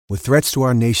With threats to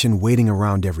our nation waiting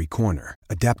around every corner,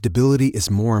 adaptability is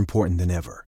more important than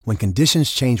ever. When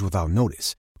conditions change without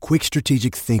notice, quick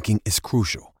strategic thinking is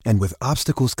crucial. And with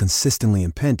obstacles consistently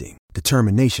impending,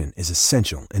 determination is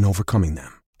essential in overcoming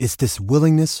them. It's this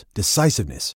willingness,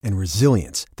 decisiveness, and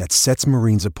resilience that sets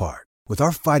Marines apart. With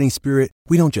our fighting spirit,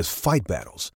 we don't just fight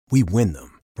battles, we win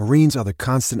them. Marines are the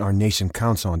constant our nation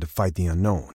counts on to fight the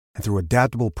unknown. And through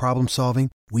adaptable problem solving,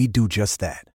 we do just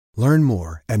that. Learn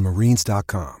more at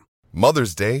marines.com.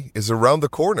 Mother's Day is around the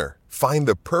corner. Find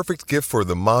the perfect gift for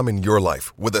the mom in your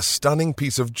life with a stunning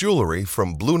piece of jewelry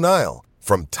from Blue Nile.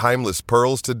 From timeless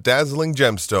pearls to dazzling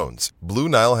gemstones, Blue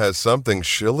Nile has something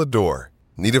she'll adore.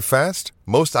 Need it fast?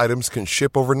 Most items can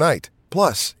ship overnight.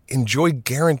 Plus, enjoy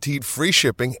guaranteed free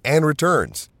shipping and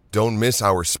returns. Don't miss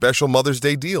our special Mother's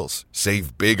Day deals.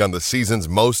 Save big on the season's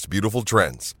most beautiful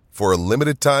trends. For a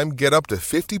limited time, get up to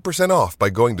 50% off by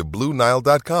going to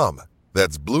BlueNile.com.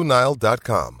 That's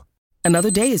BlueNile.com.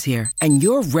 Another day is here, and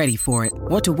you're ready for it.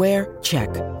 What to wear? Check.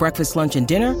 Breakfast, lunch, and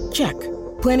dinner? Check.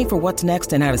 Planning for what's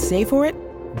next and how to save for it?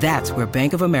 That's where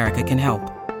Bank of America can help.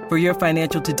 For your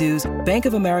financial to-dos, Bank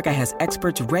of America has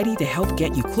experts ready to help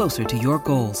get you closer to your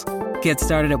goals. Get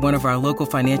started at one of our local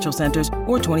financial centers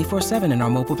or 24/7 in our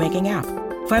mobile banking app.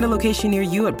 Find a location near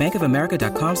you at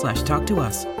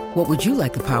bankofamerica.com/talktous. What would you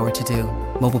like the power to do?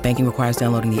 Mobile banking requires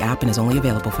downloading the app and is only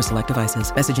available for select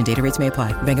devices. Message and data rates may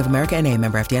apply. Bank of America N.A.,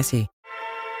 member FDIC.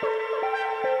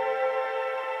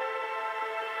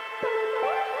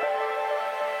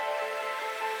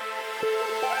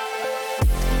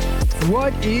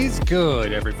 What is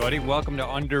good, everybody? Welcome to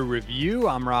Under Review.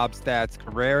 I'm Rob Stats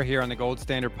Carrera here on the Gold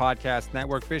Standard Podcast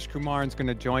Network. Vish Kumar is going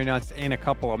to join us in a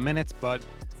couple of minutes, but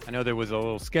I know there was a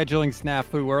little scheduling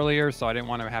snafu earlier, so I didn't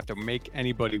want to have to make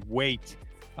anybody wait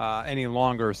any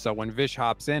longer. So when Vish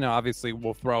hops in, obviously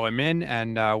we'll throw him in,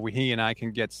 and he and I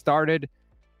can get started.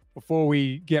 Before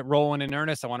we get rolling in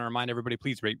earnest, I want to remind everybody,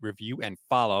 please rate, review, and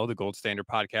follow the Gold Standard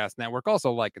Podcast Network.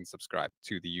 Also like and subscribe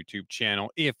to the YouTube channel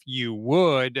if you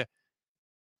would.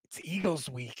 It's Eagles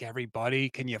week, everybody.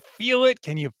 Can you feel it?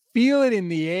 Can you feel it in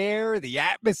the air, the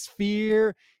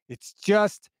atmosphere? It's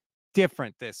just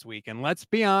different this week. And let's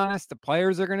be honest, the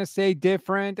players are going to say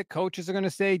different. The coaches are going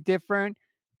to say different.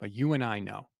 But you and I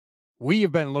know we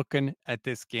have been looking at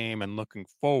this game and looking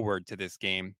forward to this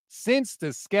game since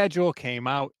the schedule came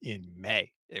out in May.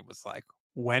 It was like,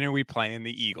 when are we playing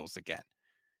the Eagles again?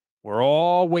 We're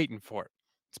all waiting for it.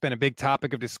 It's been a big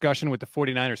topic of discussion with the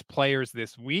 49ers players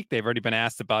this week. They've already been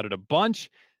asked about it a bunch.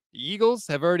 The Eagles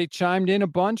have already chimed in a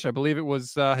bunch. I believe it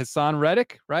was Hassan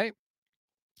Reddick, right,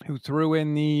 who threw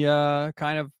in the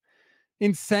kind of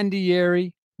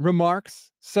incendiary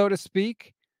remarks, so to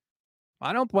speak.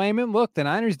 I don't blame him. Look, the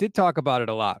Niners did talk about it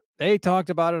a lot. They talked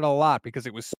about it a lot because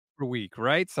it was super weak,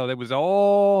 right? So that was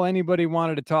all anybody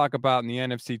wanted to talk about in the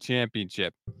NFC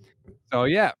Championship. So,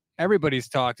 yeah. Everybody's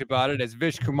talked about it as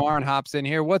Vish Kumar hops in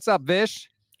here. What's up, Vish?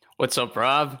 What's up,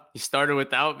 Rob? You started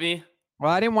without me? Well,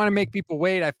 I didn't want to make people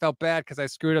wait. I felt bad because I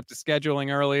screwed up the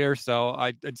scheduling earlier, so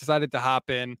I decided to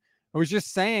hop in. I was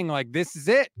just saying, like, this is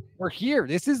it. We're here.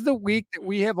 This is the week that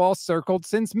we have all circled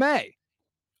since May.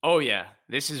 Oh, yeah.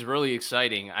 This is really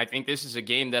exciting. I think this is a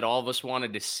game that all of us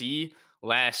wanted to see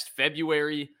last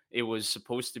February. It was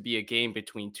supposed to be a game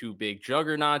between two big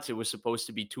juggernauts. It was supposed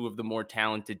to be two of the more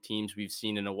talented teams we've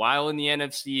seen in a while in the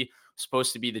NFC.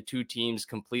 Supposed to be the two teams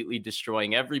completely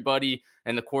destroying everybody.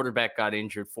 And the quarterback got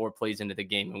injured 4 plays into the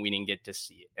game, and we didn't get to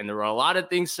see it. And there were a lot of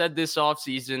things said this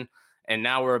offseason, and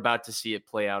now we're about to see it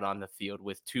play out on the field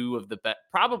with two of the best,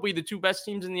 probably the two best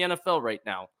teams in the NFL right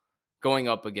now, going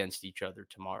up against each other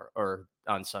tomorrow or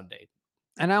on Sunday.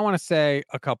 And I want to say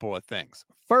a couple of things.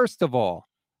 First of all,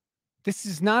 this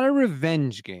is not a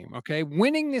revenge game, okay?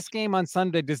 Winning this game on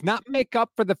Sunday does not make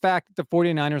up for the fact that the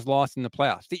 49ers lost in the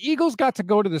playoffs. The Eagles got to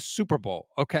go to the Super Bowl,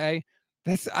 okay?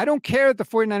 I don't care that the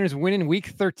 49ers win in week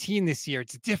 13 this year.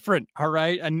 It's different, all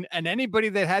right? And anybody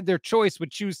that had their choice would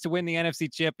choose to win the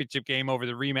NFC Championship game over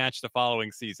the rematch the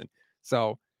following season.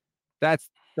 So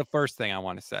that's the first thing I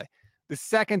want to say. The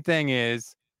second thing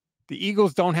is the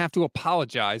Eagles don't have to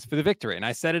apologize for the victory. And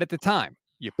I said it at the time.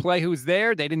 You play who's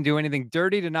there. They didn't do anything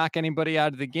dirty to knock anybody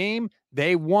out of the game.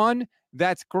 They won.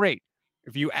 That's great.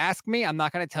 If you ask me, I'm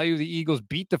not going to tell you the Eagles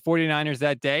beat the 49ers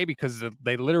that day because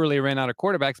they literally ran out of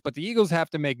quarterbacks, but the Eagles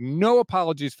have to make no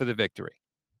apologies for the victory.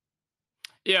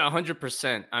 Yeah,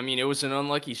 100%. I mean, it was an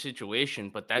unlucky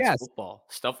situation, but that's football.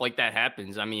 Stuff like that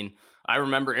happens. I mean, I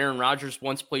remember Aaron Rodgers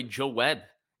once played Joe Webb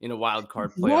in a wild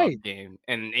card playoff game,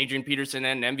 and Adrian Peterson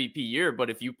had an MVP year. But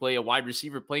if you play a wide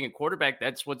receiver playing a quarterback,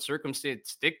 that's what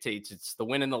circumstance dictates. It's the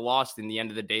win and the loss in the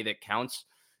end of the day that counts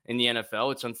in the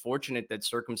NFL. It's unfortunate that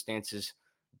circumstances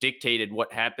dictated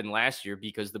what happened last year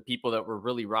because the people that were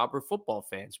really Rob were football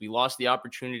fans. We lost the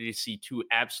opportunity to see two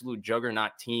absolute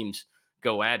juggernaut teams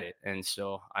go at it. And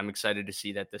so I'm excited to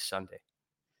see that this Sunday.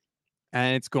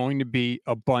 And it's going to be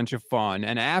a bunch of fun.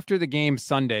 And after the game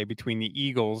Sunday between the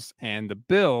Eagles and the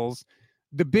Bills,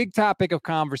 the big topic of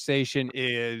conversation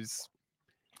is,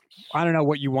 I don't know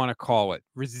what you want to call it,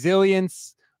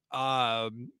 resilience,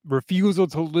 refusal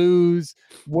to lose,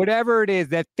 whatever it is,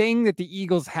 that thing that the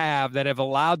Eagles have that have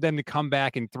allowed them to come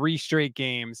back in 3 straight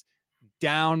games,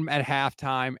 down at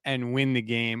halftime and win the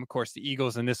game. Of course, the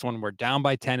Eagles in this one were down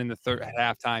by 10 in the third at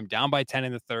halftime, down by 10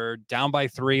 in the third, down by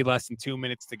 3 less than 2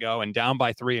 minutes to go, and down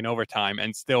by 3 in overtime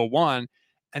and still won.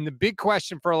 And the big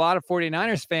question for a lot of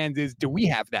 49ers fans is, do we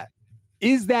have that?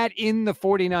 Is that in the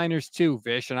 49ers too,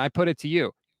 Vish? And I put it to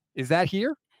you. Is that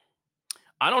here?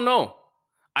 I don't know.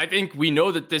 I think we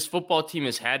know that this football team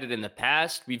has had it in the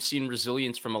past. We've seen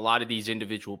resilience from a lot of these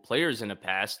individual players in the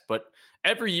past, but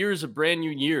every year is a brand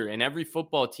new year and every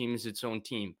football team is its own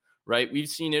team, right? We've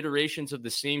seen iterations of the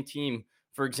same team.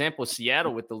 For example,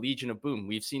 Seattle with the Legion of Boom.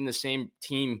 We've seen the same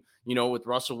team, with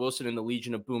Russell Wilson and the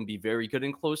Legion of Boom be very good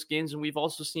in close games, and we've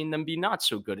also seen them be not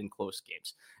so good in close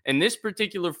games. And this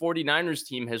particular 49ers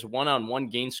team has one-on-one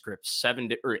game script 7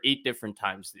 or 8 different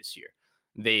times this year.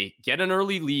 They get an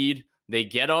early lead. They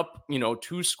get up,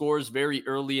 2 scores very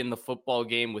early in the football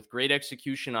game with great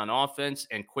execution on offense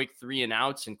and quick 3 and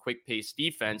outs and quick pace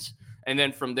defense. And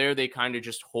then from there, they kind of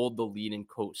just hold the lead and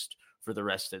coast for the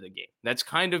rest of the game. That's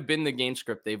kind of been the game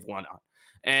script they've won on.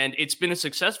 And it's been a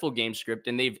successful game script,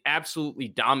 and they've absolutely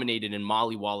dominated and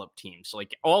mollywallop teams.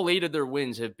 Like, all 8 of their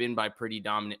wins have been by pretty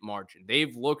dominant margin.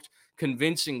 They've looked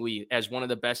convincingly as one of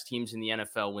the best teams in the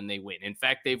NFL when they win. In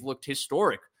fact, they've looked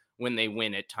historic when they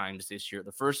win at times this year.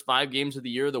 The first 5 games of the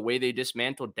year, the way they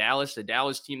dismantled Dallas, a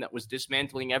Dallas team that was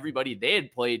dismantling everybody they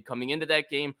had played coming into that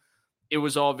game, it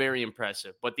was all very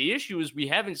impressive. But the issue is we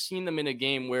haven't seen them in a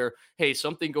game where, hey,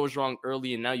 something goes wrong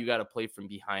early and now you got to play from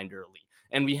behind early.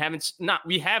 And we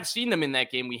have seen them in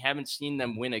that game. We haven't seen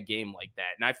them win a game like that.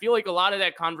 And I feel like a lot of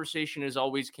that conversation is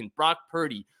always, can Brock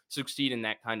Purdy succeed in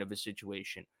that kind of a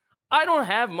situation? I don't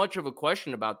have much of a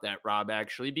question about that, Rob,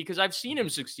 actually, because I've seen him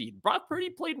succeed. Brock Purdy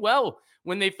played well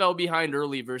when they fell behind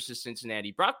early versus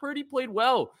Cincinnati. Brock Purdy played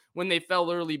well when they fell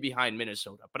early behind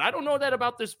Minnesota. But I don't know that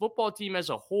about this football team as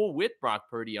a whole with Brock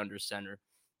Purdy under center.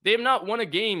 They have not won a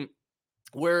game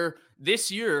where this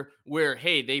year where,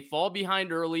 hey, they fall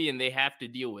behind early and they have to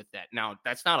deal with that. Now,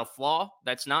 that's not a flaw.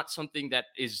 That's not something that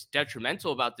is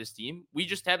detrimental about this team. We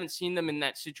just haven't seen them in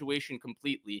that situation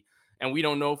completely. And we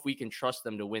don't know if we can trust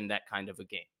them to win that kind of a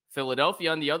game.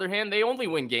 Philadelphia, on the other hand, they only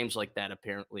win games like that,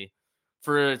 apparently.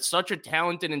 For such a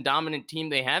talented and dominant team,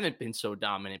 they haven't been so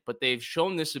dominant, but they've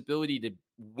shown this ability to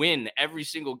win every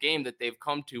single game that they've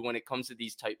come to when it comes to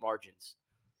these tight margins.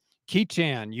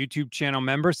 Keechan, YouTube channel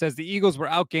member, says the Eagles were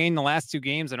outgained the last 2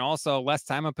 games and also less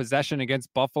time of possession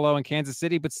against Buffalo and Kansas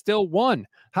City, but still won.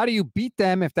 How do you beat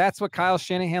them if that's what Kyle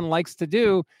Shanahan likes to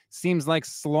do? Seems like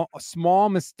small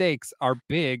mistakes are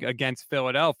big against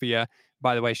Philadelphia.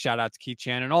 By the way, shout out to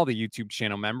Keechan and all the YouTube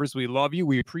channel members. We love you.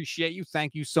 We appreciate you.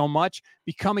 Thank you so much.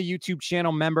 Become a YouTube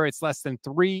channel member. It's less than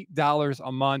 $3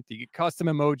 a month. You get custom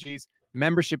emojis,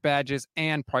 membership badges,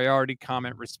 and priority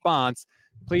comment response.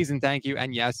 Please and thank you.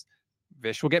 And yes,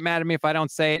 Vish will get mad at me if I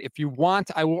don't say it. If you want,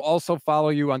 I will also follow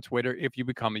you on Twitter if you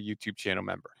become a YouTube channel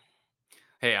member.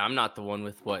 Hey, I'm not the one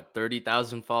with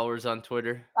 30,000 followers on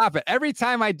Twitter. Stop it. Every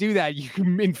time I do that, you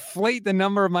inflate the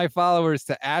number of my followers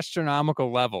to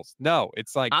astronomical levels. No,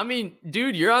 it's like, I mean,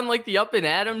 dude, you're on like the Up and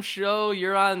Adams show.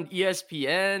 You're on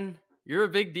ESPN. You're a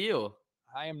big deal.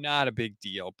 I am not a big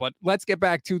deal, but let's get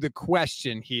back to the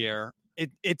question here.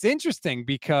 It's interesting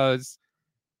because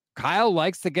Kyle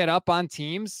likes to get up on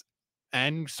teams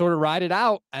and sort of ride it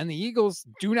out. And the Eagles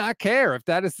do not care if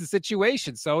that is the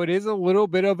situation. So it is a little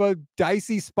bit of a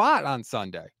dicey spot on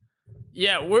Sunday.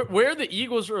 Yeah, where the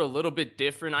Eagles are a little bit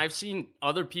different. I've seen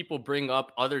other people bring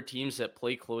up other teams that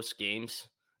play close games.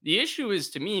 The issue is,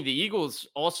 to me, the Eagles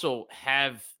also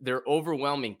have their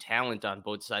overwhelming talent on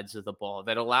both sides of the ball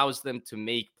that allows them to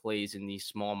make plays in these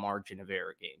small margin of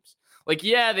error games. Like,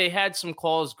 yeah, they had some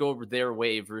calls go their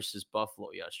way versus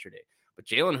Buffalo yesterday, but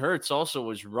Jalen Hurts also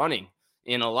was running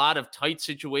in a lot of tight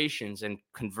situations and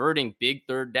converting big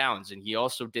third downs, and he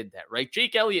also did that, right?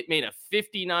 Jake Elliott made a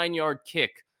 59-yard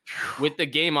kick with the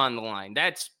game on the line.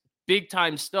 That's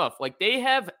big-time stuff. Like, they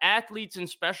have athletes and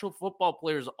special football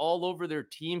players all over their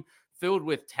team filled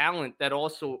with talent that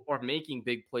also are making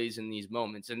big plays in these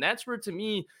moments. And that's where, to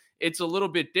me, it's a little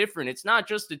bit different. It's not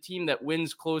just a team that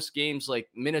wins close games like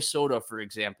Minnesota, for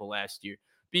example, last year.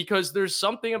 because there's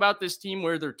something about this team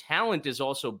where their talent is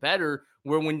also better,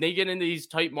 where when they get into these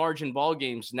tight margin ball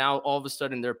games, now all of a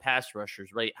sudden they're pass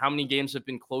rushers, right? How many games have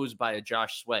been closed by a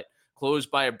Josh Sweat,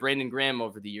 closed by a Brandon Graham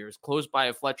over the years, closed by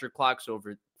a Fletcher Cox,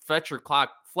 over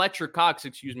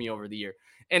the year?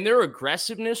 And their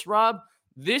aggressiveness, Rob,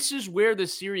 this is where the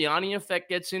Sirianni effect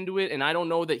gets into it. And I don't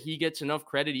know that he gets enough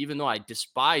credit, even though I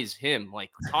despise him.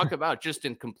 Like, talk about just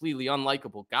a completely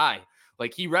unlikable guy.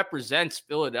 Like, he represents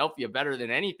Philadelphia better than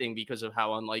anything because of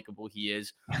how unlikable he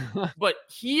is. But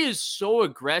he is so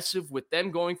aggressive with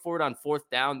them going forward on fourth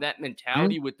down, that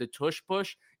mentality with the tush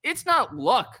push. It's not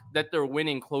luck that they're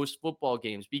winning close football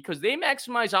games, because they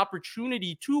maximize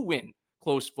opportunity to win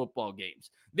close football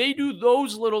games. They do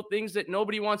those little things that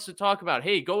nobody wants to talk about.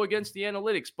 Hey, go against the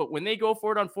analytics. But when they go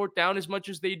for it on fourth down as much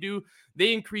as they do,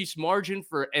 they increase margin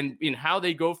and in how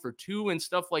they go for two and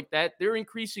stuff like that. They're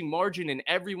increasing margin in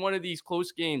every one of these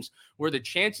close games where the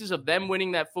chances of them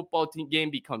winning that football game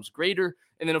becomes greater.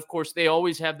 And then, of course, they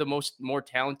always have the more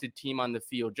talented team on the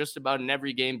field, just about in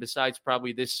every game, besides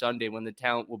probably this Sunday when the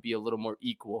talent will be a little more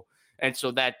equal. And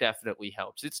so that definitely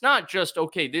helps. It's not just,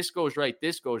 okay, this goes right,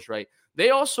 this goes right.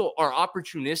 They also are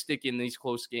opportunistic in these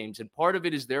close games, and part of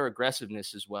it is their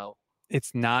aggressiveness as well.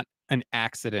 It's not an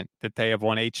accident that they have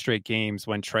won 8 straight games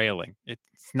when trailing. It's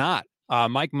not.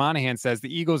 Mike Monahan says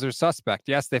the Eagles are suspect.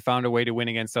 Yes, they found a way to win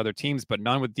against other teams, but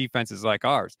none with defenses like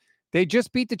ours. They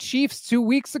just beat the Chiefs 2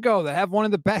 weeks ago. They have one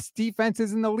of the best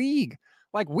defenses in the league.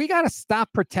 Like, we got to stop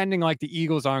pretending like the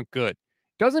Eagles aren't good.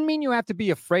 Doesn't mean you have to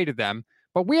be afraid of them,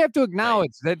 but we have to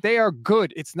acknowledge that they are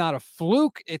good. It's not a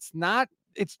fluke. It's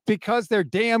because they're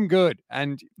damn good.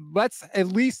 And let's at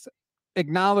least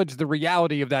acknowledge the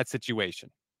reality of that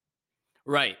situation.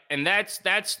 Right. And that's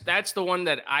the one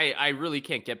that I really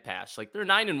can't get past. Like, they're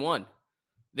 9-1.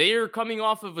 They are coming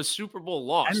off of a Super Bowl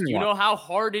loss. Do you know how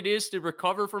hard it is to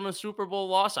recover from a Super Bowl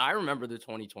loss? I remember the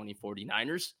 2020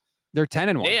 49ers. They're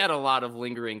 10-1. They had a lot of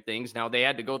lingering things. Now, they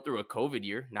had to go through a COVID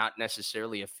year, not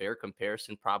necessarily a fair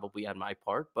comparison probably on my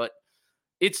part, but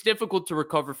it's difficult to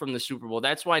recover from the Super Bowl.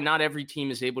 That's why not every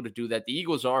team is able to do that. The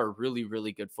Eagles are a really,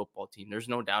 really good football team. There's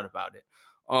no doubt about it.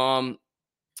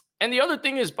 And the other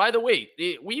thing is, by the way,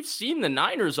 we've seen the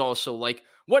Niners also. Like,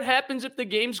 what happens if the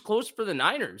game's close for the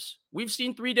Niners? We've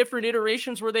seen 3 different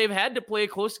iterations where they've had to play a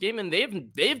close game, and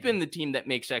they've been the team that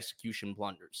makes execution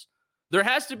blunders. There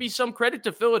has to be some credit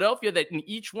to Philadelphia that in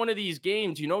each one of these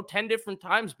games, 10 different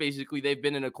times, basically, they've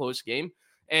been in a close game.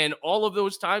 And all of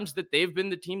those times that they've been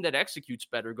the team that executes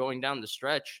better going down the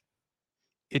stretch.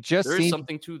 There is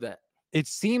something to that. It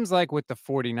seems like with the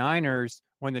 49ers,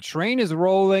 when the train is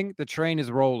rolling, the train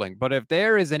is rolling. But if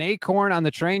there is an acorn on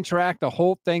the train track, the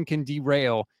whole thing can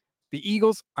derail. The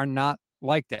Eagles are not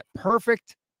like that.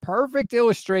 Perfect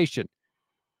illustration.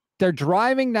 They're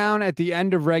driving down at the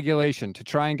end of regulation to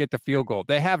try and get the field goal.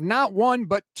 They have not 1,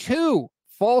 but 2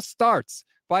 false starts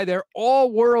by their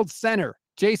all-world center,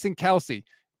 Jason Kelce.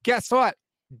 Guess what?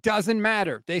 Doesn't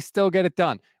matter. They still get it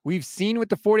done. We've seen with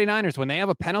the 49ers, when they have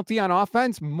a penalty on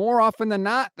offense, more often than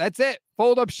not, that's it.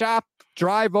 Fold up shop,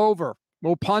 drive over.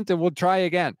 We'll punt and we'll try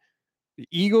again. The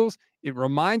Eagles, it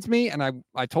reminds me, and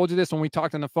I told you this when we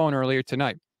talked on the phone earlier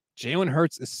tonight, Jalen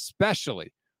Hurts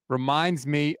especially reminds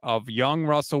me of young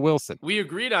Russell Wilson. We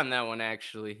agreed on that one,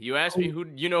 actually. You asked me who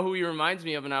he reminds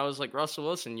me of, and I was like, Russell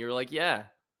Wilson. You're like, yeah.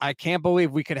 I can't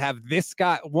believe we could have this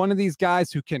guy, one of these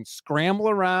guys who can scramble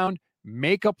around,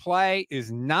 make a play,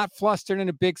 is not flustered in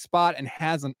a big spot, and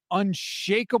has an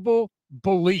unshakable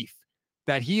belief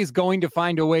that he is going to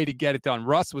find a way to get it done.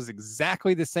 Russ was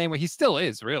exactly the same way. He still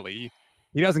is, really.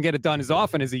 He doesn't get it done as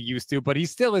often as he used to, but he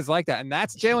still is like that. And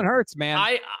that's Jalen Hurts, man.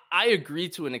 I agree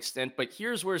to an extent, but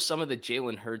here's where some of the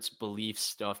Jalen Hurts belief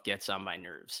stuff gets on my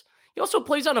nerves. He also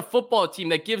plays on a football team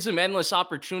that gives him endless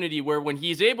opportunity, where when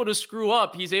he's able to screw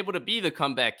up, he's able to be the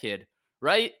comeback kid,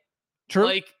 right? True.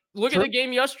 Like, look at the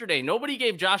game yesterday. Nobody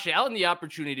gave Josh Allen the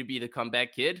opportunity to be the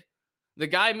comeback kid. The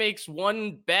guy makes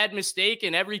one bad mistake,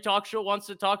 and every talk show wants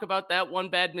to talk about that one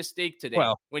bad mistake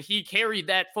today. When he carried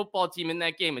that football team in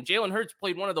that game. And Jalen Hurts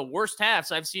played one of the worst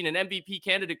halves I've seen an MVP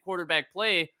candidate quarterback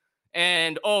play.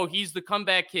 And, he's the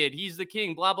comeback kid. He's the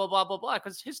king, blah, blah, blah, blah, blah.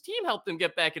 Because his team helped him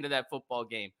get back into that football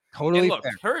game. Totally. And look,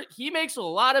 he makes a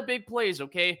lot of big plays,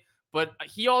 okay? But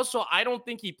he also, I don't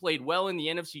think he played well in the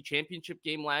NFC Championship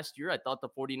game last year. I thought the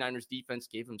 49ers defense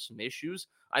gave him some issues.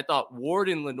 I thought Ward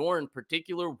and Lenore in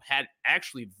particular had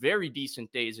actually very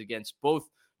decent days against both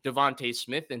Devontae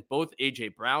Smith and both A.J.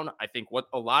 Brown. I think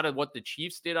a lot of what the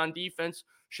Chiefs did on defense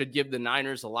should give the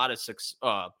Niners a lot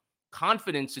of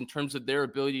confidence in terms of their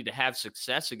ability to have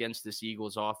success against this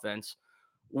Eagles offense.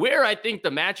 Where I think the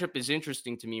matchup is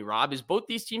interesting to me, Rob, is both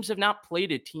these teams have not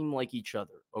played a team like each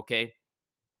other, okay?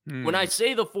 When I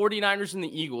say the 49ers and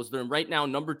the Eagles, they're right now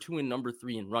number 2 and number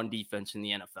 3 in run defense in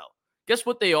the NFL. Guess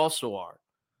what they also are?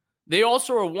 They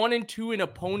also are 1 and 2 in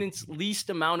opponents' least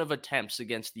amount of attempts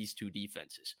against these two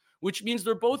defenses, which means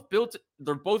they're both built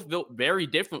very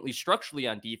differently structurally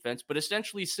on defense, but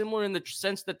essentially similar in the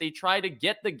sense that they try to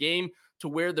get the game to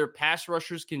where their pass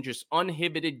rushers can just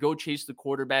uninhibited go chase the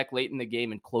quarterback late in the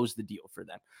game and close the deal for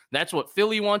them. That's what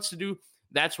Philly wants to do.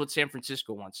 That's what San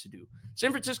Francisco wants to do.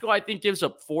 San Francisco, I think, gives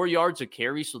up 4 yards a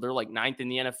carry, so they're like 9th in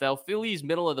the NFL. Philly's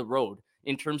middle of the road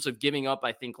in terms of giving up,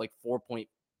 I think, like 4.2,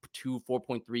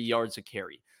 4.3 yards a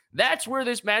carry. That's where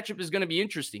this matchup is going to be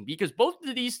interesting because both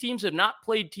of these teams have not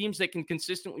played teams that can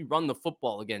consistently run the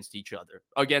football against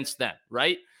them,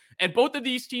 right? And both of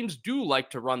these teams do like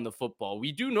to run the football.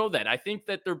 We do know that. I think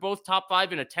that they're both top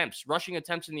 5 in attempts, rushing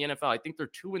attempts in the NFL. I think they're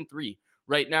 2 and 3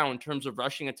 right now in terms of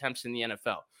rushing attempts in the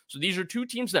NFL. So these are two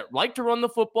teams that like to run the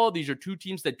football. These are two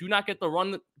teams that do not get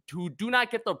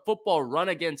the football run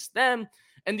against them.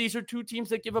 And these are two teams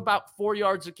that give about 4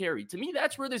 yards a carry. To me,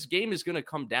 that's where this game is going to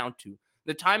come down to.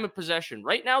 The time of possession.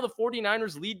 Right now, the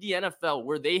 49ers lead the NFL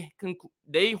where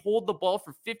they hold the ball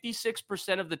for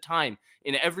 56% of the time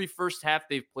in every first half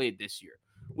they've played this year,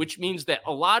 which means that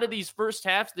a lot of these first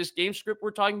halves, this game script we're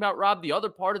talking about, Rob, the other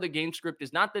part of the game script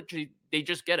is not that they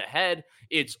just get ahead.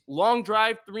 It's long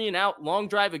drive, 3 and out, long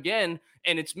drive again,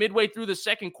 and it's midway through the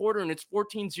second quarter, and it's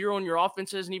 14-0, and your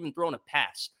offense hasn't even thrown a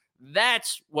pass.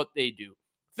 That's what they do.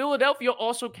 Philadelphia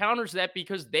also counters that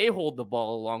because they hold the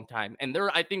ball a long time, and they're,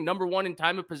 I think, number 1 in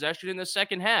time of possession in the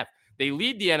second half. They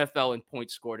lead the NFL in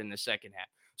points scored in the second half.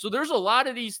 So there's a lot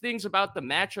of these things about the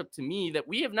matchup to me that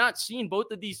we have not seen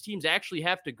both of these teams actually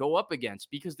have to go up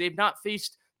against because they've not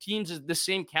faced teams of the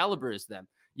same caliber as them.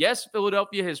 Yes,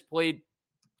 Philadelphia has played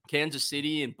Kansas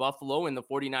City and Buffalo, and the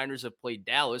 49ers have played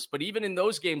Dallas. But even in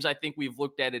those games, I think we've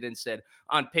looked at it and said,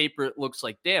 on paper, it looks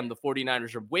like, damn, the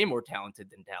 49ers are way more talented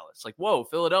than Dallas. Like, whoa,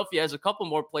 Philadelphia has a couple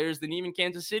more players than even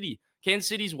Kansas City. Kansas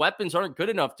City's weapons aren't good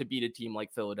enough to beat a team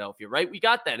like Philadelphia, right? We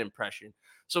got that impression.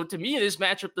 So to me, this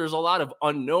matchup, there's a lot of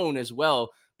unknown as well,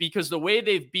 because the way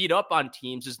they've beat up on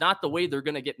teams is not the way they're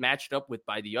going to get matched up with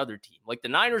by the other team. Like the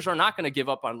Niners are not going to give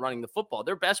up on running the football.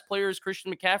 Their best player is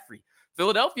Christian McCaffrey.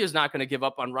 Philadelphia is not going to give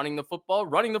up on running the football.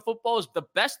 Running the football is the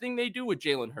best thing they do with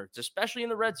Jalen Hurts, especially in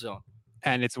the red zone.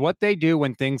 And it's what they do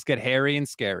when things get hairy and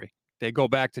scary. They go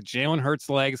back to Jalen Hurts'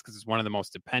 legs because it's one of the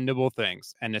most dependable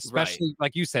things. And especially,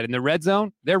 like you said, in the red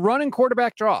zone, they're running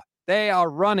quarterback draw. They are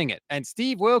running it. And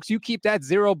Steve Wilks, you keep that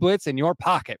zero blitz in your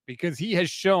pocket because he has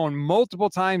shown multiple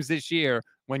times this year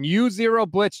when you zero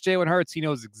blitz Jalen Hurts, he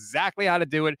knows exactly how to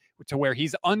do it to where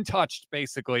he's untouched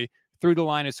basically through the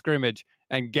line of scrimmage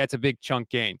and gets a big chunk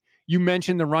gain. You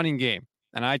mentioned the running game,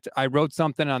 and I wrote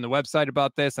something on the website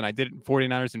about this, and I did it in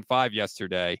 49ers in 5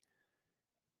 yesterday.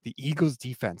 The Eagles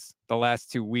defense the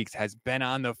last 2 weeks has been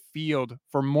on the field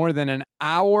for more than an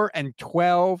hour and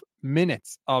 12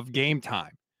 minutes of game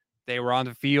time. They were on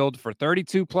the field for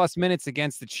 32 plus minutes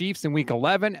against the Chiefs in week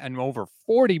 11 and over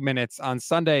 40 minutes on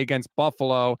Sunday against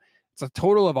Buffalo. It's a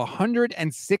total of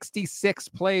 166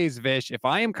 plays, Vish. If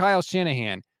I am Kyle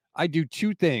Shanahan, I do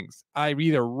 2 things. I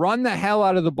either run the hell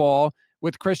out of the ball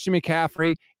with Christian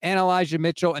McCaffrey and Elijah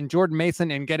Mitchell and Jordan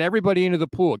Mason and get everybody into the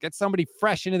pool, get somebody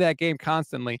fresh into that game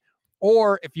constantly.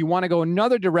 Or if you want to go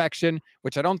another direction,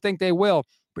 which I don't think they will,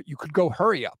 but you could go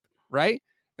hurry up, right?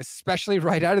 Especially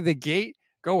right out of the gate,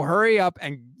 go hurry up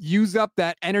and use up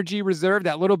that energy reserve,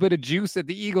 that little bit of juice that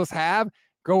the Eagles have.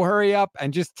 Go hurry up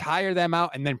and just tire them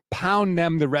out and then pound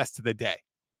them the rest of the day.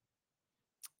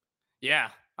 Yeah.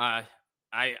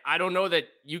 I don't know that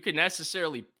you can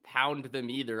necessarily pound them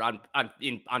either.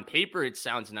 On paper, it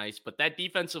sounds nice, but that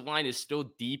defensive line is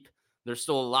still deep. There's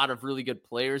still a lot of really good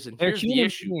players, and here's the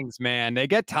issue, man. They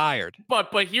get tired.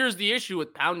 But here's the issue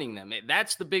with pounding them.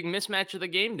 That's the big mismatch of the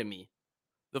game to me.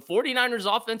 The 49ers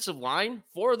offensive line,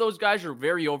 4 of those guys are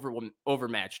very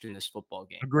overmatched in this football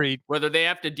game. Agreed. Whether they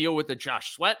have to deal with a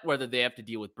Josh Sweat, whether they have to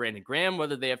deal with Brandon Graham,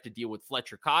 whether they have to deal with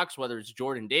Fletcher Cox, whether it's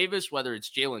Jordan Davis, whether it's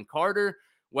Jalen Carter,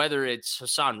 whether it's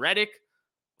Hassan Reddick,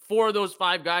 4 of those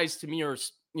 5 guys to me are,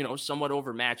 somewhat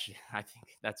overmatched. I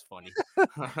think that's funny.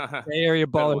 Bay Area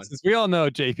ballers. We all know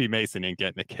JP Mason ain't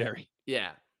getting a carry.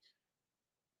 Yeah.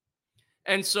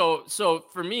 And so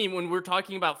for me, when we're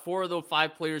talking about 4 of those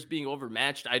 5 players being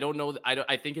overmatched, I don't know.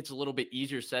 I think it's a little bit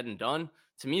easier said than done.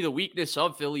 To me, the weakness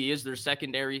of Philly is their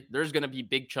secondary. There's going to be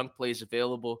big chunk plays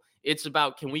available. It's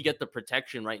about, can we get the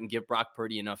protection right and give Brock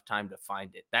Purdy enough time to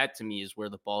find it? That to me is where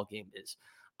the ball game is.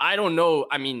 I don't know.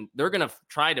 I mean, they're going to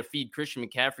try to feed Christian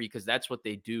McCaffrey because that's what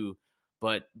they do.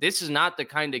 But this is not the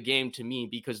kind of game to me,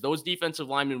 because those defensive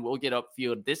linemen will get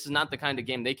upfield. This is not the kind of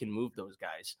game they can move those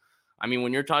guys. I mean,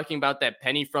 when you're talking about that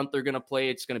penny front they're going to play,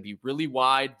 it's going to be really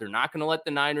wide. They're not going to let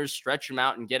the Niners stretch them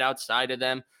out and get outside of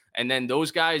them. And then those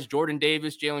guys, Jordan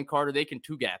Davis, Jalen Carter, they can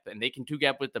two-gap, and they can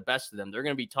two-gap with the best of them. They're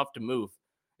going to be tough to move.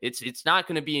 It's not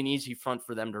going to be an easy front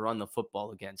for them to run the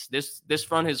football against. This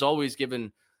front has always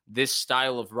given this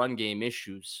style of run game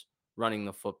issues running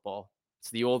the football. It's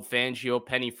the old Fangio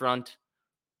penny front.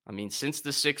 I mean, since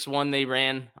the 6-1 they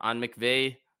ran on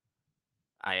McVay,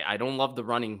 I don't love the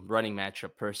running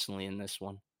matchup personally in this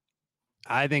one.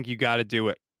 I think you got to do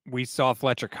it. We saw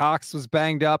Fletcher Cox was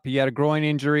banged up. He had a groin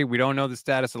injury. We don't know the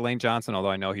status of Lane Johnson,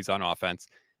 although I know he's on offense.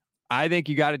 I think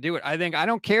you got to do it. I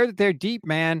don't care that they're deep,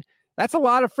 man. That's a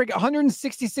lot of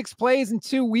 166 plays in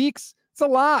 2 weeks. It's a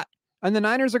lot. And the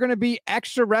Niners are going to be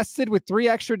extra rested with 3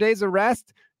 extra days of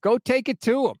rest. Go take it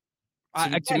to them.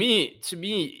 To me,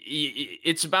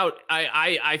 it's about,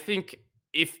 I think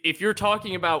if you're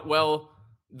talking about, well,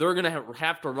 they're going to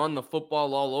have to run the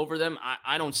football all over them,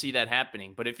 I don't see that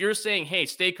happening. But if you're saying, hey,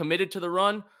 stay committed to the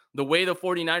run, the way the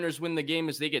 49ers win the game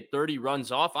is they get 30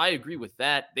 runs off, I agree with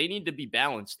that. They need to be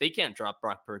balanced. They can't drop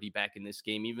Brock Purdy back in this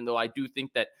game, even though I do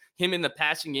think that him in the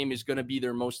passing game is going to be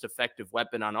their most effective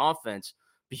weapon on offense.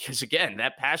 Because, again,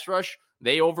 that pass rush,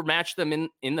 they overmatch them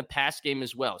in the pass game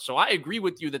as well. So I agree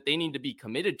with you that they need to be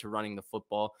committed to running the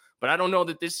football, but I don't know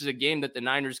that this is a game that the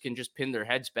Niners can just pin their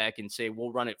heads back and say,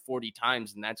 we'll run it 40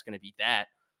 times, and that's going to be that.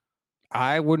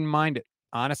 I wouldn't mind it,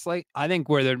 honestly. I think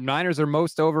where the Niners are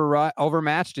most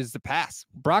overmatched is the pass.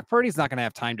 Brock Purdy's not going to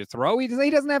have time to throw. He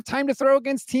doesn't have time to throw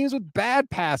against teams with bad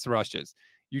pass rushes.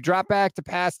 You drop back to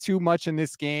pass too much in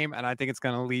this game, and I think it's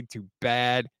going to lead to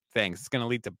bad things. It's going to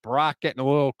lead to Brock getting a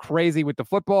little crazy with the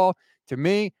football. To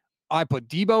me, I put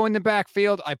Debo in the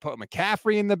backfield. I put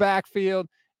McCaffrey in the backfield.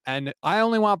 And I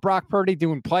only want Brock Purdy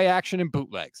doing play action and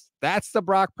bootlegs. That's the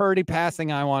Brock Purdy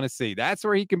passing I want to see. That's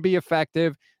where he can be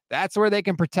effective. That's where they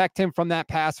can protect him from that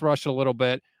pass rush a little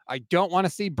bit. I don't want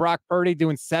to see Brock Purdy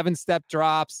doing 7-step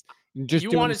drops. And just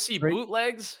you want to see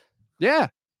bootlegs? Yeah.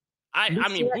 I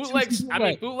mean,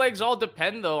 bootlegs all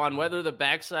depend, though, on whether the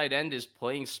backside end is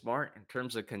playing smart in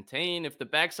terms of contain. If the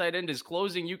backside end is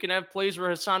closing, you can have plays where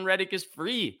Hassan Reddick is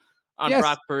free on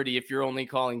Brock Purdy if you're only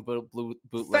calling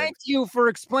bootlegs. Thank you for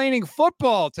explaining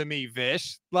football to me,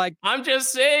 Vish. Like, I'm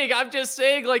just saying,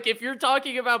 like, if you're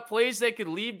talking about plays that could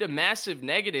lead to massive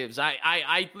negatives,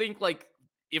 I think, like,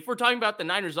 if we're talking about the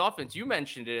Niners offense, you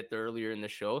mentioned it earlier in the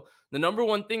show, the number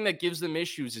one thing that gives them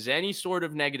issues is any sort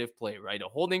of negative play, right? A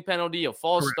holding penalty, a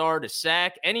false start, a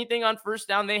sack, anything on first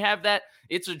down, they have that.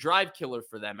 It's a drive killer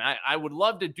for them. I would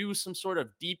love to do some sort of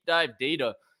deep dive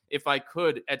data if I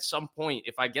could at some point,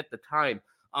 if I get the time,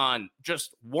 on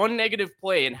just one negative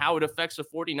play and how it affects the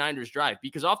 49ers drive.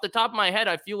 Because off the top of my head,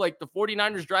 I feel like the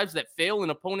 49ers drives that fail in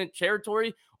opponent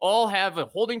territory all have a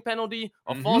holding penalty,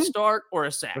 a false start, or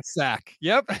a sack. A sack.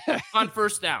 Yep. On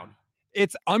first down.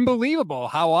 It's unbelievable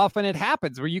how often it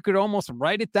happens where you could almost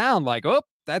write it down like, oh,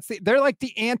 they're like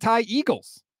the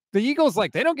anti-Eagles. The Eagles,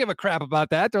 like, they don't give a crap about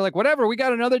that. They're like, whatever, we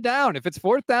got another down. If it's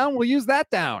fourth down, we'll use that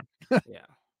down. Yeah.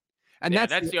 And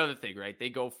that's the other thing, right? They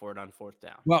go for it on fourth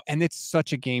down. Well, and it's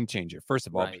such a game changer, first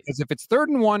of all, because if it's 3rd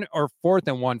and 1 or 4th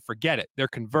and 1, forget it. They're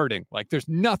converting. Like, there's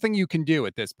nothing you can do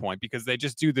at this point because they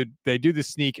just do the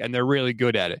sneak and they're really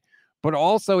good at it. But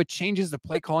also it changes the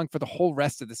play calling for the whole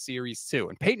rest of the series too.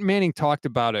 And Peyton Manning talked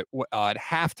about it at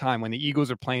halftime when the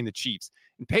Eagles are playing the Chiefs.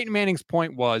 And Peyton Manning's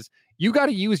point was, you got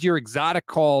to use your exotic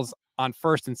calls on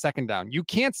 1st and 2nd down. You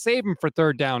can't save them for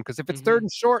 3rd down because if it's 3rd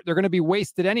and short, they're going to be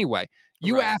wasted anyway.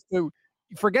 You have to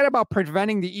forget about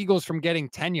preventing the Eagles from getting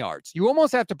 10 yards. You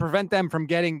almost have to prevent them from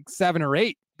getting 7 or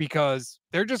 8 because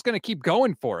they're just going to keep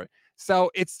going for it.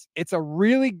 So it's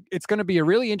going to be a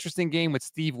really interesting game with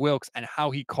Steve Wilks and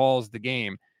how he calls the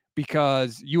game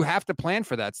because you have to plan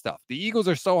for that stuff. The Eagles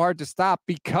are so hard to stop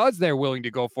because they're willing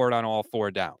to go for it on all 4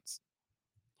 downs.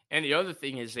 And the other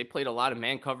thing is they played a lot of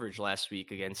man coverage last week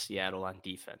against Seattle on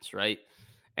defense, right?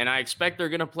 And I expect they're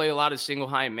going to play a lot of single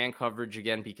high man coverage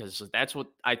again because that's what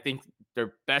I think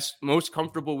they're most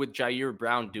comfortable with Jair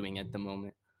Brown doing at the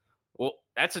moment. Well,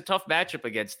 that's a tough matchup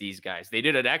against these guys. They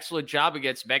did an excellent job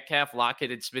against Metcalf,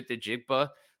 Lockett, and Smith-Njigba.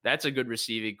 That's a good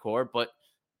receiving core. But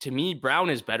to me, Brown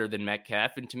is better than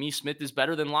Metcalf, and to me, Smith is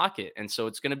better than Lockett. And so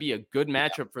it's going to be a good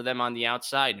matchup for them on the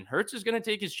outside. And Hurts is going to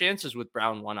take his chances with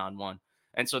Brown one-on-one.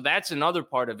 And so that's another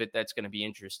part of it that's going to be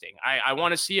interesting. I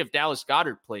want to see if Dallas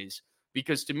Goedert plays.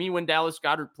 Because to me, when Dallas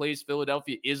Goedert plays,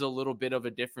 Philadelphia is a little bit of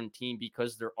a different team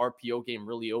because their RPO game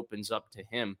really opens up to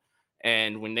him.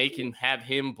 And when they can have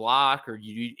him block, or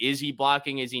is he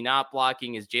blocking? Is he not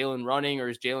blocking? Is Jalen running, or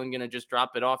is Jalen going to just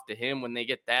drop it off to him when they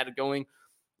get that going?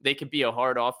 They could be a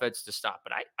hard offense to stop.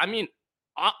 But I mean,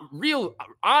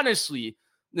 honestly,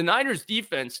 the Niners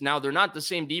defense, now they're not the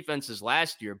same defense as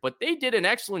last year, but they did an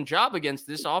excellent job against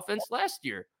this offense last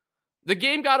year. The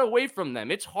game got away from them.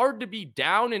 It's hard to be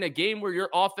down in a game where your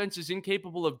offense is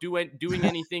incapable of doing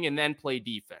anything and then play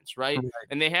defense, right?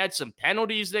 And they had some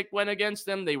penalties that went against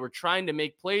them. They were trying to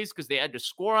make plays because they had to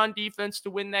score on defense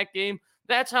to win that game.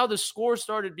 That's how the score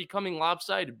started becoming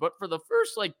lopsided. But for the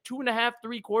first 2.5,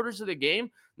 3 quarters of the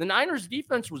game, the Niners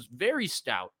defense was very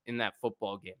stout in that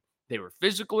football game. They were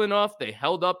physical enough. They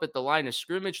held up at the line of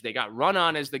scrimmage. They got run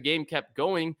on as the game kept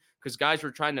going because guys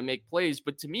were trying to make plays.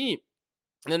 But to me,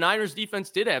 the Niners defense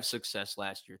did have success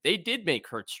last year. They did make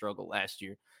Hurts struggle last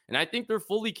year. And I think they're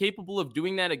fully capable of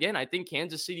doing that again. I think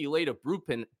Kansas City laid a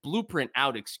blueprint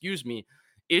out,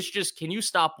 It's just, can you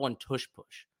stop one tush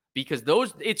push? Because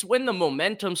it's when the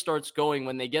momentum starts going,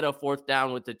 when they get a 4th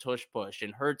down with the tush push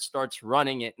and Hurts starts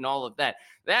running it and all of that.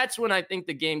 That's when I think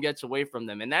the game gets away from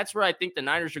them. And that's where I think the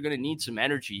Niners are going to need some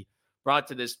energy brought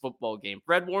to this football game.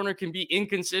 Fred Warner can be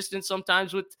inconsistent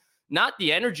sometimes with not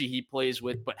the energy he plays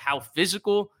with, but how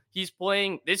physical he's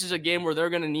playing. This is a game where they're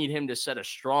going to need him to set a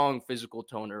strong physical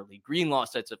tone early. Greenlaw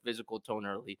sets a physical tone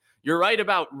early. You're right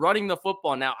about running the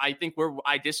football. Now, I think where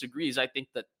I disagree is I think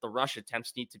that the rush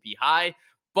attempts need to be high,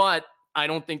 but I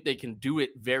don't think they can do it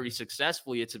very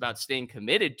successfully. It's about staying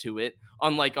committed to it,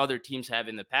 unlike other teams have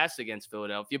in the past against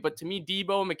Philadelphia. But to me,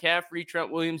 Debo, McCaffrey, Trent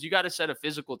Williams, you got to set a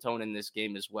physical tone in this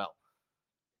game as well.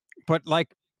 But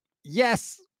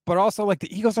yes, but also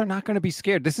the Eagles are not going to be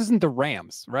scared. This isn't the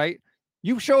Rams, right?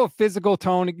 You show a physical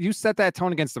tone, you set that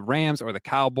tone against the Rams or the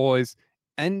Cowboys,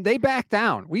 and they back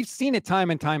down. We've seen it time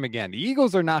and time again. The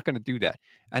Eagles are not going to do that.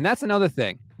 And that's another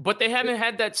thing. But they haven't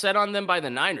had that set on them by the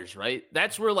Niners, right?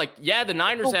 That's where, the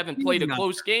Niners haven't played a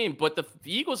close game, but the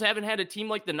Eagles haven't had a team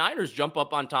like the Niners jump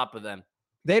up on top of them.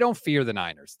 They don't fear the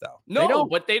Niners, though. No,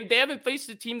 but they haven't faced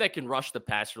a team that can rush the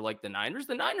passer like the Niners.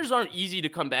 The Niners aren't easy to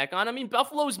come back on. I mean,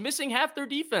 Buffalo's missing half their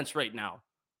defense right now.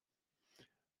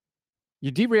 You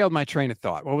derailed my train of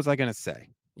thought. What was I going to say?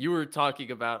 We were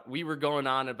going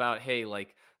on about, hey,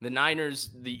 the Niners,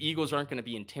 the Eagles aren't going to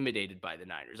be intimidated by the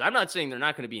Niners. I'm not saying they're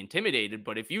not going to be intimidated,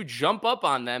 but if you jump up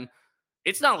on them,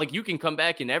 it's not like you can come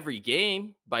back in every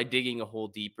game by digging a hole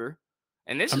deeper.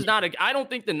 And this is I don't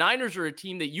think the Niners are a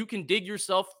team that you can dig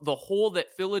yourself the hole that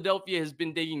Philadelphia has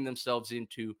been digging themselves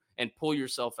into and pull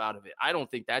yourself out of it. I don't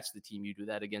think that's the team you do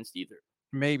that against either.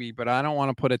 Maybe, but I don't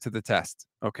want to put it to the test.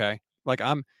 Okay.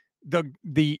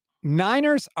 The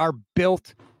Niners are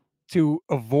built to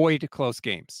avoid close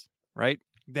games, right?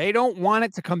 They don't want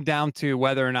it to come down to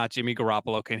whether or not Jimmy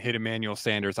Garoppolo can hit Emmanuel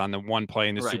Sanders on the one play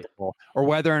in the Super Bowl, or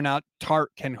whether or not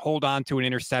Tart can hold on to an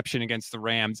interception against the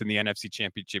Rams in the NFC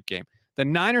Championship game. The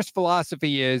Niners'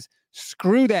 philosophy is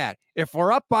screw that. If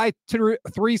we're up by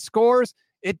 3 scores,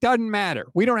 it doesn't matter.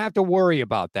 We don't have to worry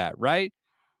about that, right?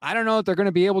 I don't know if they're going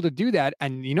to be able to do that.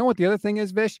 And you know what the other thing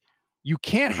is, Vish? You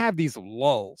can't have these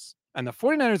lulls. And the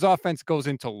 49ers offense goes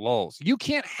into lulls. You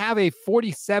can't have a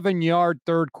 47-yard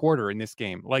third quarter in this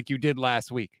game like you did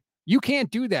last week. You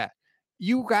can't do that.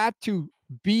 You got to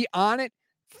be on it,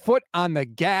 foot on the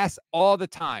gas all the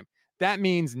time. That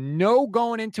means no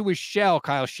going into a shell,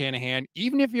 Kyle Shanahan,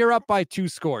 even if you're up by 2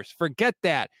 scores. Forget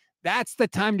that. That's the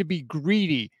time to be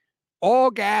greedy.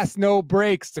 All gas, no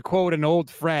brakes, to quote an old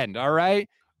friend, all right?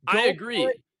 I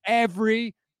agree.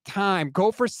 Every time.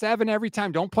 Go for 7 every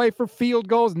time. Don't play for field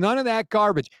goals. None of that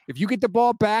garbage. If you get the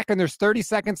ball back and there's 30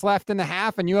 seconds left in the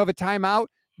half and you have a timeout,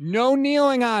 no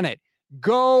kneeling on it.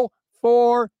 Go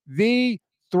for the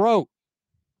throat.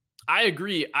 I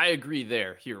agree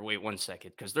there. Here, wait 1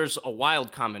 second, because there's a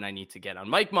wild comment I need to get on.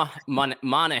 Mike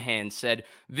Monahan said,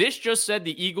 this just said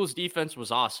the Eagles defense was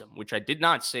awesome, which I did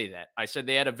not say that. I said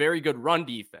they had a very good run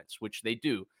defense, which they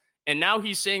do. And now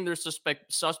he's saying they're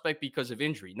suspect because of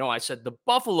injury. No, I said the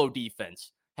Buffalo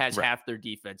defense has half their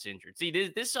defense injured. See,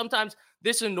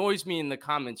 this annoys me in the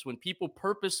comments when people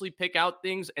purposely pick out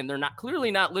things and they're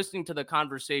clearly not listening to the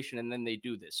conversation, and then they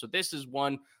do this. So this is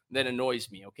one that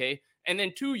annoys me, okay? And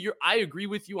then 2, I agree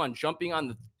with you on jumping on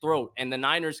the throat, and the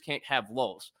Niners can't have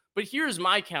lulls. But here's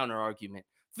my counter argument.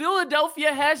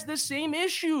 Philadelphia has the same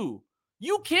issue.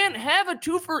 You can't have a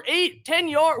 2 for 8,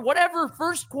 10-yard, whatever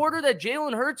first quarter that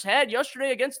Jalen Hurts had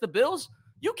yesterday against the Bills.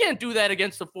 You can't do that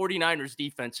against the 49ers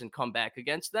defense and come back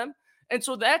against them. And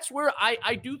so that's where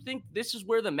I do think this is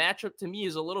where the matchup to me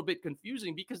is a little bit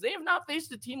confusing, because they have not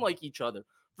faced a team like each other.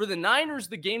 For the Niners,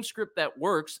 the game script that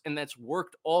works and that's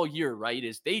worked all year, right,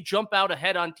 is they jump out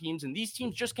ahead on teams, and these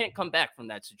teams just can't come back from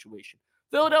that situation.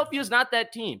 Philadelphia is not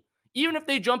that team. Even if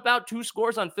they jump out 2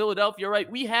 scores on Philadelphia, right,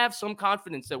 we have some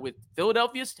confidence that with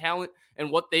Philadelphia's talent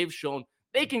and what they've shown,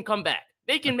 they can come back.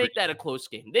 They can make that a close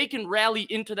game. They can rally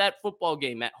into that football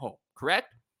game at home,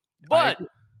 correct? But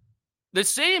the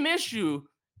same issue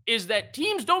is that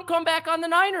teams don't come back on the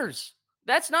Niners.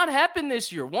 That's not happened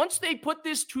this year. Once they put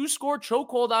this 2-score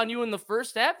chokehold on you in the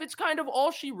first half, it's kind of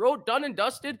all she wrote, done and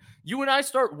dusted. You and I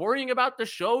start worrying about the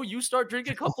show. You start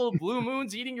drinking a couple of Blue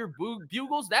Moons, eating your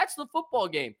bugles. That's the football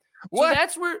game. What?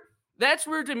 So that's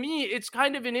where, to me, it's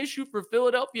kind of an issue for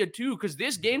Philadelphia, too, because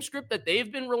this game script that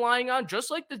they've been relying on,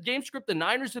 just like the game script the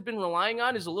Niners have been relying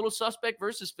on, is a little suspect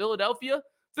versus Philadelphia.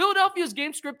 Philadelphia's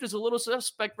game script is a little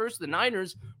suspect versus the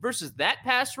Niners versus that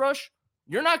pass rush.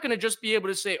 You're not going to just be able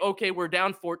to say, okay, we're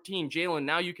down 14, Jalen,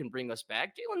 now you can bring us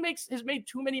back. Jalen has made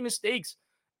too many mistakes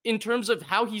in terms of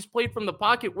how he's played from the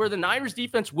pocket, where the Niners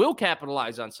defense will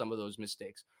capitalize on some of those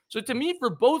mistakes. So to me, for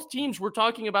both teams, we're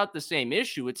talking about the same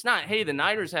issue. It's not, hey, the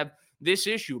Niners have this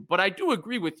issue, but I do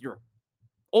agree with your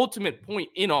ultimate point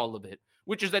in all of it,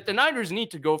 which is that the Niners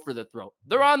need to go for the throat.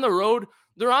 They're on the road.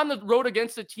 They're on the road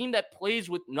against a team that plays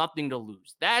with nothing to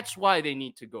lose. That's why they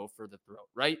need to go for the throat,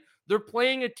 right? They're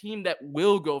playing a team that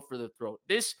will go for the throat.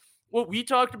 What we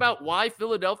talked about, why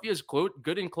Philadelphia is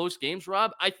good in close games,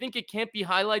 Rob, I think it can't be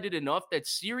highlighted enough that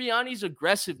Sirianni's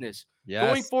aggressiveness,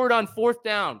 going forward on 4th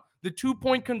down, the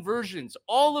 2-point conversions,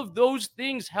 all of those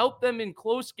things help them in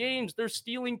close games. They're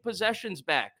stealing possessions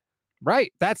back.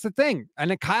 Right. That's the thing.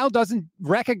 And Kyle doesn't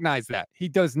recognize that. He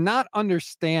does not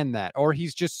understand that, or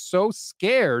he's just so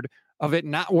scared of it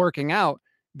not working out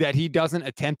that he doesn't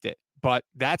attempt it. But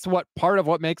that's part of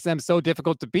what makes them so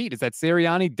difficult to beat, is that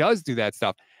Sirianni does do that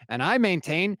stuff. And I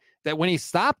maintain that when he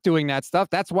stopped doing that stuff,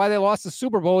 that's why they lost the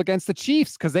Super Bowl against the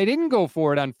Chiefs, because they didn't go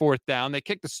for it on 4th down. They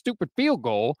kicked a stupid field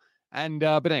goal. And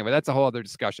but anyway, that's a whole other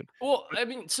discussion. Well, I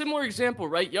mean, similar example,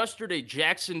 right? Yesterday,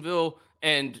 Jacksonville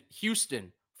and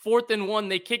Houston, 4th and 1,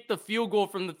 they kicked the field goal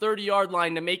from the 30-yard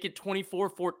line to make it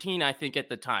 24-14, I think, at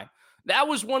the time. That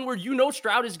was one where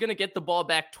Stroud is going to get the ball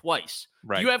back twice.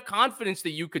 Right. You have confidence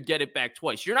that you could get it back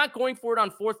twice. You're not going for it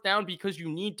on 4th down because you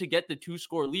need to get the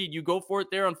 2-score lead. You go for it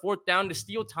there on 4th down to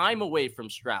steal time away from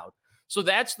Stroud. So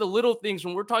that's the little things.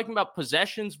 When we're talking about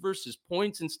possessions versus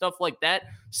points and stuff like that,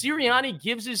 Sirianni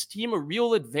gives his team a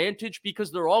real advantage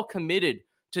because they're all committed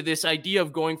to this idea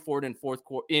of going for it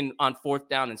on 4th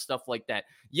down and stuff like that.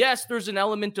 Yes, there's an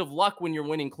element of luck when you're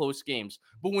winning close games,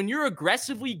 but when you're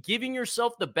aggressively giving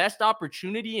yourself the best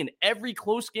opportunity in every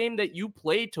close game that you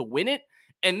play to win it,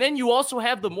 and then you also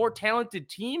have the more talented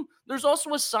team, there's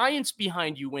also a science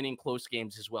behind you winning close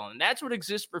games as well. And that's what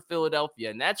exists for Philadelphia.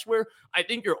 And that's where I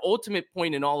think your ultimate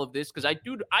point in all of this, because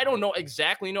I don't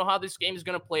exactly know how this game is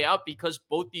going to play out, because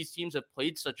both these teams have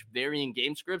played such varying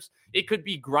game scripts. It could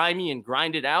be grimy and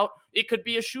grinded out. It could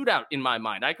be a shootout in my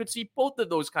mind. I could see both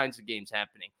of those kinds of games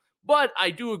happening. But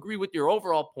I do agree with your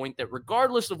overall point that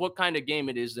regardless of what kind of game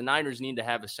it is, the Niners need to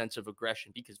have a sense of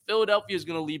aggression, because Philadelphia is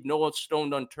going to leave no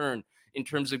stone unturned in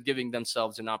terms of giving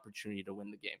themselves an opportunity to win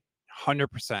the game.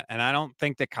 100%. And I don't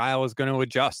think that Kyle is going to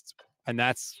adjust. And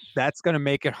that's going to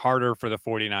make it harder for the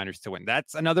 49ers to win.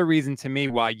 That's another reason to me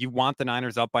why you want the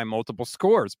Niners up by multiple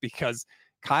scores, because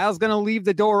Kyle's going to leave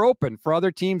the door open for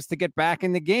other teams to get back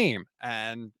in the game.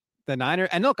 And the Niners,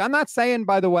 and look, I'm not saying,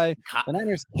 by the way, the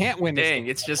Niners can't win this game.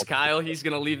 It's just Kyle. He's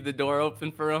going to leave the door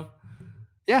open for him.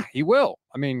 Yeah, he will.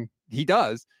 I mean, he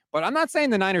does. But I'm not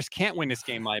saying the Niners can't win this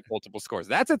game by multiple scores.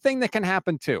 That's a thing that can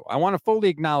happen too. I want to fully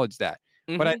acknowledge that.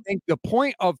 Mm-hmm. But I think the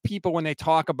point of people when they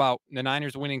talk about the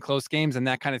Niners winning close games and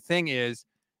that kind of thing is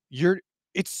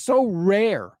it's so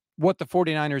rare what the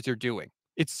 49ers are doing.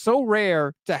 It's so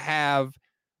rare to have,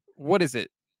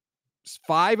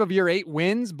 5 of your 8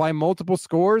 wins by multiple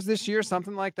scores this year,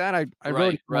 something like that. I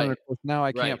wrote it now.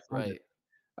 I can't find it.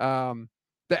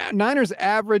 The Niners'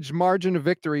 average margin of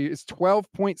victory is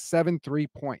 12.73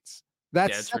 points.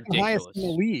 That's second highest in the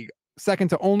league, second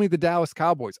to only the Dallas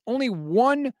Cowboys. Only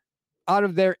 1 out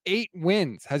of their 8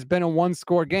 wins has been a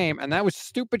 1-score game, and that was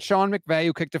stupid Sean McVay,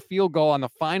 who kicked a field goal on the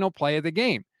final play of the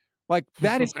game. Like,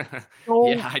 that is so...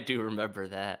 Yeah, I do remember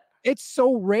that. It's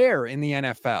so rare in the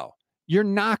NFL. You're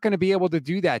not going to be able to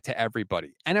do that to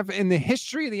everybody. And if in the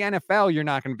history of the NFL, you're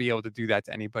not going to be able to do that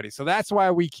to anybody. So that's why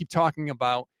we keep talking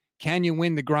about, can you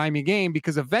win the grimy game?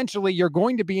 Because eventually you're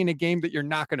going to be in a game that you're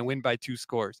not going to win by 2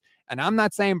 scores. And I'm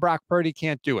not saying Brock Purdy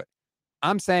can't do it.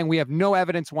 I'm saying we have no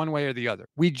evidence one way or the other.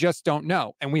 We just don't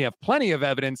know. And we have plenty of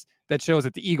evidence that shows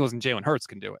that the Eagles and Jalen Hurts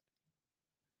can do it.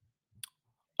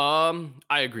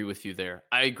 I agree with you there.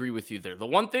 The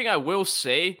one thing I will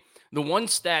say, the one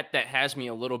stat that has me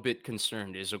a little bit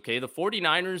concerned is, okay, the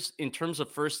 49ers in terms of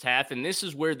first half, and this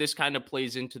is where this kind of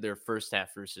plays into their first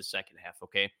half versus second half,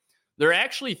 okay? They're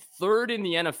actually third in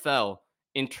the NFL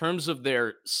in terms of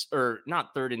or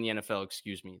not third in the NFL,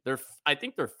 excuse me. I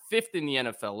think they're fifth in the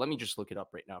NFL. Let me just look it up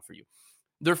right now for you.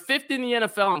 They're fifth in the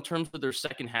NFL in terms of their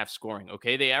second half scoring,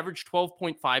 okay? They averaged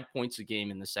 12.5 points a game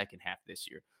in the second half this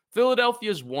year.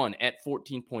 Philadelphia's won at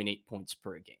 14.8 points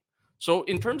per game. So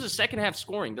in terms of second half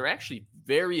scoring, they're actually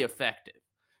very effective.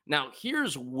 Now,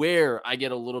 here's where I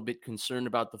get a little bit concerned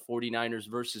about the 49ers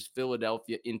versus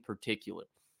Philadelphia in particular.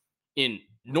 In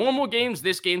normal games,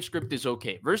 this game script is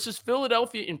okay. Versus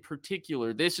Philadelphia in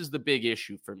particular, this is the big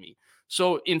issue for me.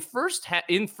 So in the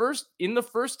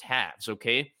first halves,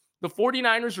 okay, the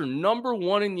 49ers are number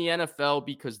one in the NFL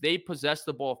because they possess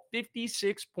the ball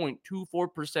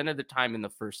 56.24% of the time in the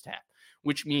first half,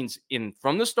 which means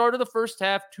from the start of the first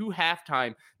half to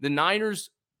halftime, the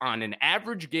Niners on an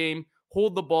average game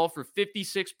hold the ball for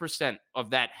 56%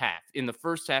 of that half in the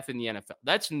first half in the NFL.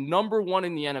 That's number one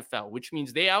in the NFL, which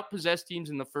means they outpossess teams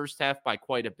in the first half by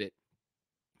quite a bit.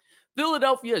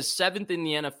 Philadelphia is seventh in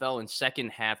the NFL in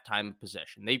second half time of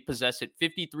possession. They possess it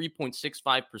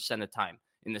 53.65% of time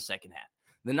in the second half.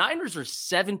 The Niners are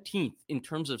 17th in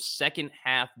terms of second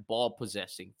half ball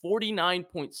possessing,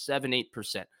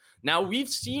 49.78%. Now, we've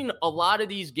seen a lot of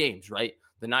these games, right?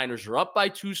 The Niners are up by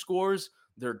 2 scores.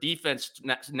 Their defense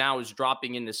now is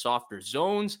dropping into softer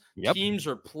zones. Yep. Teams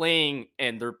are playing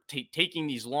and they're taking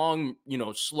these long,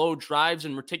 slow drives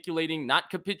and not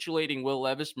capitulating, Will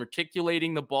Levis,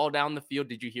 reticulating the ball down the field.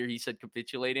 Did you hear he said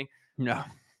capitulating? No.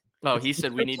 Oh, he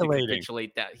said we need to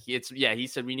capitulate that. He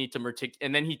said we need to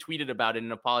and then he tweeted about it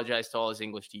and apologized to all his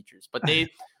English teachers. But they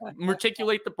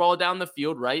reticulate the ball down the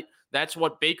field, right? That's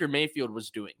what Baker Mayfield was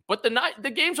doing. But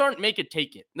the games aren't make it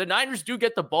take it. The Niners do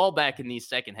get the ball back in these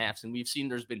second halves, and we've seen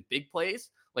there's been big plays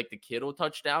like the Kittle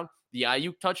touchdown, the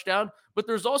Ayuk touchdown, but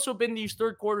there's also been these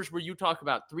third quarters where you talk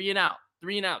about 3 and out,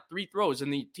 3 throws,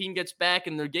 and the team gets back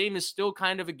and their game is still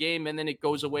kind of a game, and then it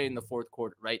goes away in the fourth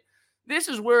quarter, right? This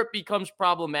is where it becomes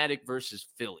problematic versus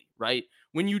Philly, right?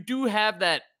 When you do have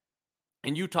that,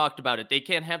 and you talked about it, they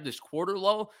can't have this quarter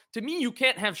lull. To me, you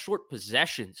can't have short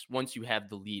possessions once you have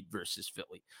the lead versus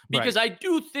Philly. Because right. I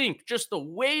do think just the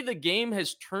way the game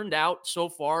has turned out so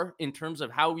far in terms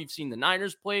of how we've seen the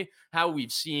Niners play, how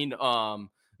we've seen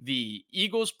the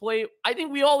Eagles play, I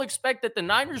think we all expect that the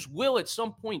Niners will at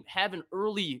some point have an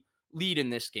early lead in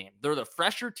this game. They're the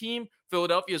fresher team.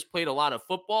 Philadelphia's played a lot of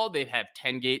football. They've had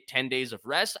 10 days of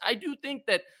rest. I do think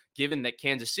that given that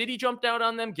Kansas City jumped out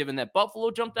on them, given that Buffalo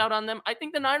jumped out on them, I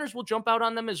think the Niners will jump out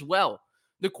on them as well.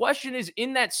 The question is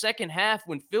in that second half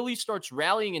when Philly starts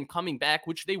rallying and coming back,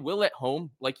 which they will at home,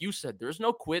 like you said, there's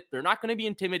no quit. They're not going to be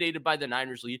intimidated by the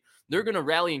Niners lead. They're going to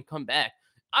rally and come back.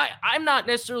 I'm not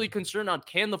necessarily concerned on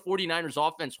can the 49ers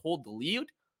offense hold the lead.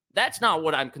 That's not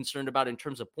what I'm concerned about in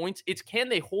terms of points. It's can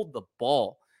they hold the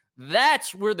ball?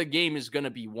 That's where the game is going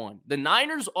to be won. The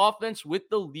Niners offense with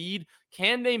the lead,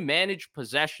 can they manage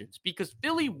possessions? Because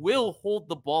Philly will hold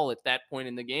the ball at that point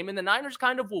in the game, and the Niners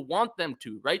kind of will want them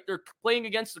to, right? They're playing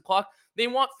against the clock. They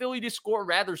want Philly to score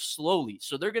rather slowly.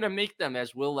 So they're going to make them,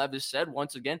 as Will Levis said,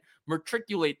 once again,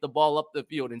 matriculate the ball up the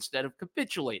field instead of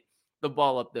capitulate the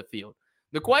ball up the field.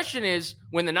 The question is,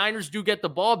 when the Niners do get the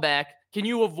ball back, can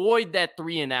you avoid that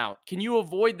 3 and out? Can you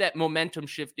avoid that momentum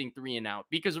shifting 3 and out?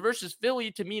 Because versus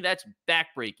Philly, to me, that's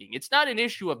backbreaking. It's not an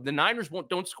issue of the Niners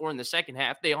don't score in the second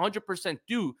half. They 100%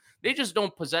 do. They just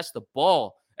don't possess the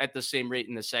ball at the same rate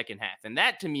in the second half. And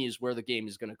that, to me, is where the game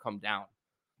is going to come down.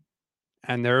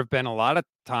 And there have been a lot of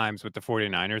times with the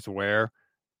 49ers where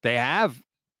they have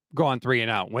gone 3 and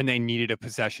out when they needed a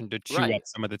possession to chew up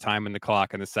some of the time in the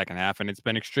clock in the second half. And it's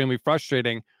been extremely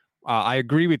frustrating. I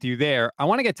agree with you there. I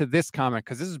want to get to this comment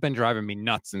because this has been driving me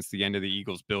nuts since the end of the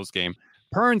Eagles-Bills game.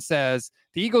 Pern says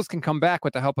the Eagles can come back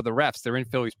with the help of the refs. They're in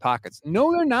Philly's pockets.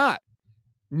 No, they're not.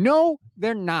 No,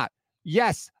 they're not.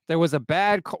 Yes, there was a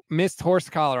bad missed horse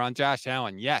collar on Josh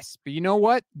Allen. Yes. But you know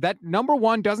what? That number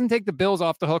one doesn't take the Bills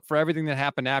off the hook for everything that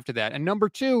happened after that. And number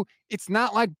two, it's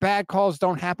not like bad calls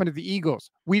don't happen to the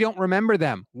Eagles. We don't remember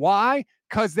them. Why?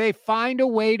 Because they find a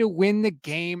way to win the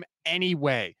game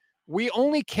anyway. We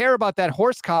only care about that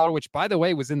horse collar, which, by the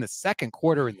way, was in the second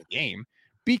quarter in the game,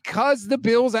 because the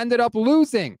Bills ended up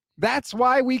losing. That's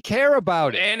why we care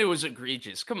about it. And it was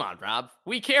egregious. Come on, Rob.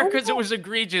 We care because it was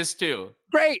egregious, too.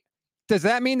 Great. Does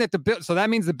that mean that so that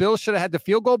means the Bills should have had the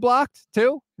field goal blocked,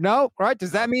 too? No? Right?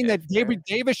 Does that mean that Gabriel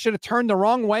Davis should have turned the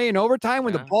wrong way in overtime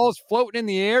when the ball is floating in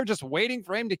the air, just waiting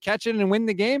for him to catch it and win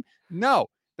the game? No.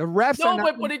 The refs No, are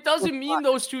not. but it doesn't mean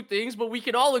those two things, but we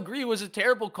could all agree it was a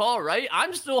terrible call, right?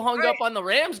 I'm still hung up on the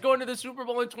Rams going to the Super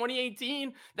Bowl in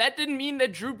 2018. That didn't mean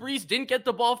that Drew Brees didn't get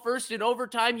the ball first in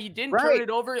overtime. He didn't turn it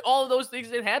over. All of those things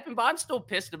didn't happen, but I'm still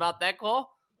pissed about that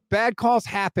call. Bad calls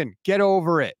happen. Get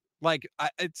over it. Like,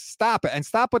 stop it. And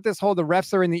stop with this whole, the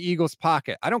refs are in the Eagles'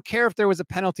 pocket. I don't care if there was a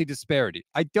penalty disparity.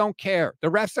 I don't care. The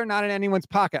refs are not in anyone's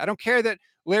pocket. I don't care that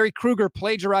Larry Krueger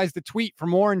plagiarized the tweet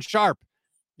from Warren Sharp.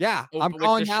 Yeah, I'm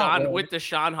calling out. With the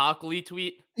Sean Hockley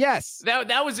tweet? Yes.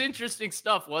 That was interesting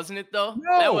stuff, wasn't it, though?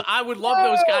 No, I would love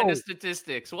those kind of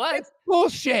statistics. What? It's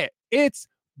bullshit. It's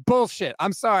bullshit.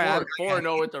 I'm sorry.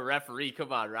 4-0 with the referee.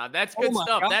 Come on, Rob. That's good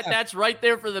stuff. That's right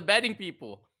there for the betting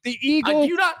people. The Eagles.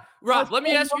 Rob, let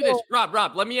me ask you this.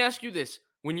 Rob, let me ask you this.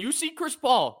 When you see Chris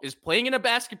Paul is playing in a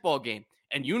basketball game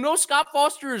and you know Scott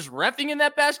Foster is reffing in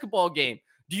that basketball game,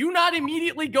 do you not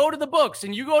immediately go to the books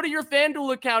and you go to your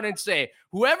FanDuel account and say,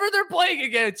 whoever they're playing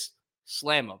against,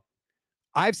 slam them?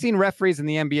 I've seen referees in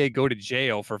the NBA go to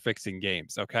jail for fixing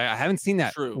games. Okay. I haven't seen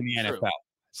that in the NFL.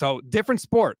 So different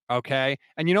sport. Okay.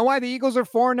 And you know why the Eagles are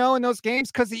 4-0 in those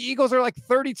games? Because the Eagles are like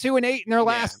 32-8 in their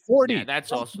last 40. Yeah,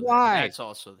 that's also why. That's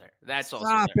also there. That's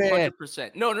also there.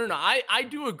 100%. No. I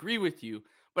do agree with you.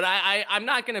 But I'm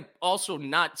not going to also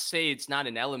not say it's not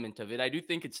an element of it. I do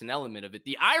think it's an element of it.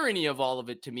 The irony of all of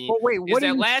it to me is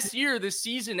that last year the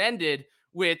season ended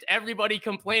with everybody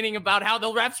complaining about how the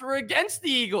refs were against the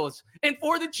Eagles and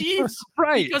for the Chiefs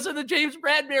because of the James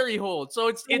Bradbury hold. So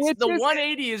it's the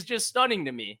 180 is just stunning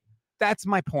to me. That's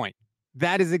my point.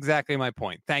 That is exactly my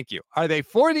point. Thank you. Are they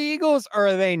for the Eagles or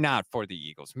are they not for the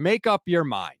Eagles? Make up your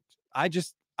mind. I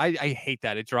hate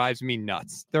that. It drives me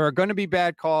nuts. There are going to be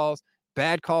bad calls.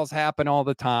 Bad calls happen all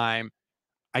the time.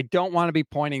 I don't want to be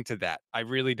pointing to that. I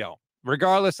really don't.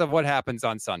 Regardless of what happens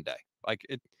on Sunday. Like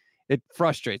it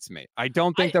frustrates me. I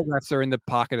don't think the refs are in the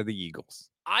pocket of the Eagles.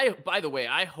 By the way,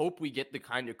 I hope we get the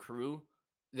kind of crew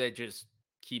that just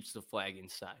keeps the flag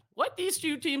inside. Let these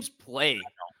two teams play.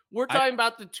 We're talking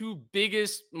about the two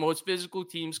biggest, most physical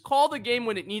teams. Call the game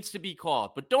when it needs to be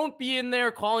called, but don't be in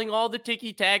there calling all the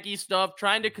ticky-tacky stuff,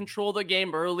 trying to control the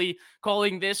game early,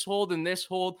 calling this hold and this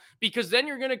hold, because then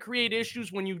you're going to create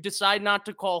issues when you decide not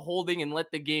to call holding and let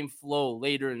the game flow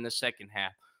later in the second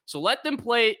half. So let them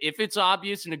play. If it's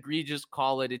obvious and egregious,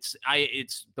 call it. It's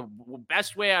the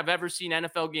best way I've ever seen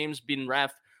NFL games being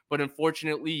reffed, but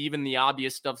unfortunately, even the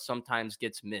obvious stuff sometimes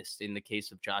gets missed in the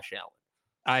case of Josh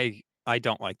Allen. I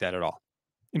don't like that at all.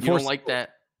 You don't like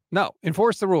that? No,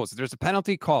 enforce the rules. If there's a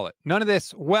penalty, call it. None of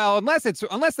this. Well,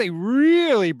 unless they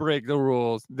really break the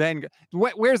rules, then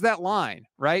where's that line,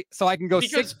 right? So I can go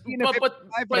 16 to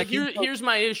 55, but here's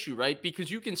my issue, right?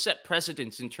 Because you can set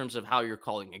precedents in terms of how you're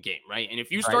calling a game, right? And if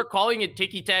you start calling it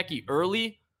ticky-tacky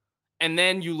early and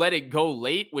then you let it go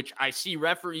late, which I see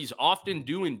referees often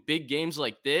do in big games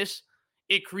like this,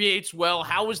 it creates, well,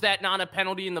 how was that not a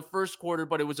penalty in the first quarter,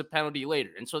 but it was a penalty later?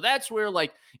 And so that's where,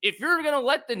 like, if you're going to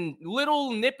let the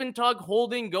little nip and tug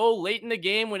holding go late in the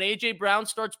game when A.J. Brown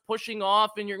starts pushing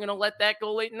off and you're going to let that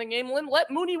go late in the game, let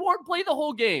Mooney Ward play the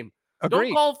whole game. Agreed.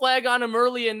 Don't call a flag on him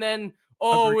early and then,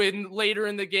 and later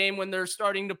in the game when they're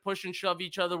starting to push and shove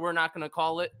each other, we're not going to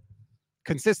call it.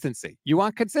 Consistency. You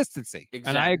want consistency. Exactly.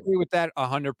 And I agree with that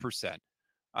 100%.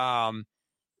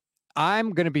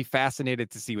 I'm going to be fascinated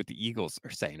to see what the Eagles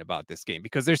are saying about this game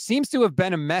because there seems to have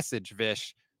been a message,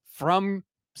 Vish, from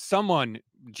someone,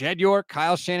 Jed York,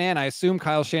 Kyle Shanahan, I assume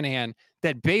Kyle Shanahan,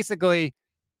 that basically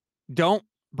don't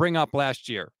bring up last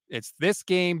year. It's this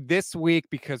game this week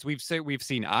because we've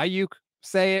seen Ayuk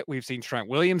say it. We've seen Trent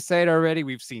Williams say it already.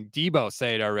 We've seen Debo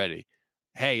say it already.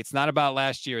 Hey, it's not about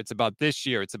last year. It's about this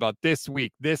year. It's about this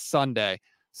week, this Sunday.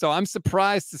 So I'm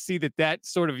surprised to see that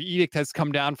sort of edict has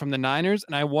come down from the Niners,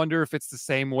 and I wonder if it's the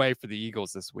same way for the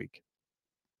Eagles this week.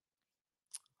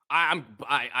 I'm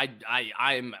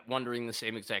wondering the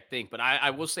same exact thing, but I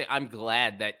will say I'm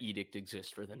glad that edict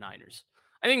exists for the Niners.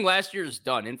 I think last year is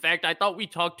done. In fact, I thought we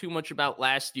talked too much about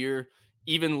last year,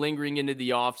 even lingering into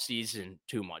the offseason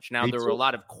too much. Now, there were a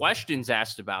lot of questions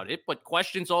asked about it, but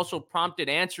questions also prompted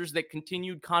answers that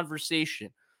continued conversation.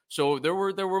 So there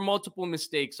were multiple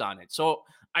mistakes on it. So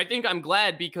I think I'm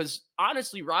glad because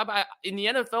honestly, Rob, in the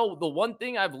NFL, the one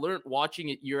thing I've learned watching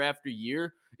it year after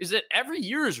year is that every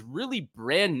year is really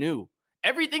brand new.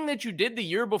 Everything that you did the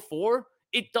year before,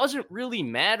 it doesn't really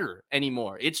matter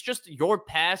anymore. It's just your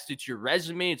past. It's your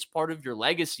resume. It's part of your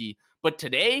legacy. But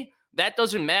today, that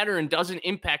doesn't matter and doesn't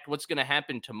impact what's going to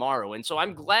happen tomorrow. And so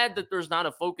I'm glad that there's not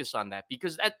a focus on that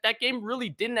because that game really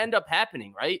didn't end up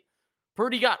happening, right?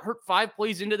 Purdy got hurt 5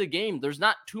 plays into the game. There's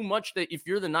not too much that if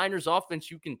you're the Niners offense,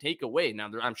 you can take away. Now,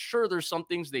 I'm sure there's some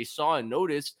things they saw and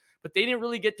noticed, but they didn't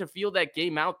really get to feel that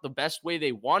game out the best way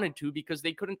they wanted to because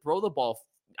they couldn't throw the ball.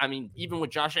 I mean, even with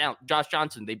Josh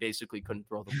Johnson, they basically couldn't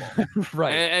throw the ball.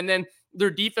 Right. And then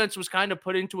their defense was kind of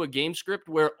put into a game script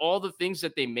where all the things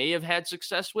that they may have had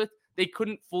success with, they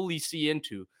couldn't fully see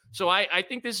into. So I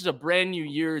think this is a brand new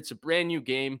year. It's a brand new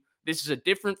game. This is a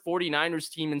different 49ers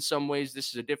team in some ways. This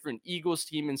is a different Eagles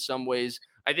team in some ways.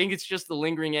 I think it's just the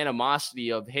lingering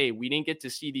animosity of, hey, we didn't get to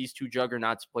see these two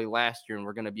juggernauts play last year, and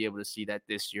we're going to be able to see that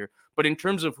this year. But in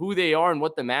terms of who they are and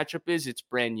what the matchup is, it's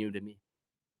brand new to me.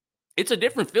 It's a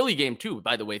different Philly game, too,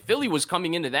 by the way. Philly was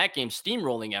coming into that game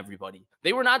steamrolling everybody.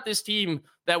 They were not this team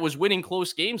that was winning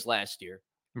close games last year.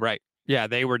 Right. Yeah,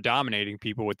 they were dominating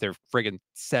people with their friggin'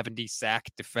 70 sack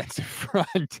defensive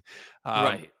front.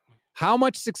 Right. How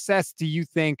much success do you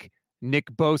think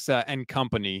Nick Bosa and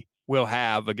company will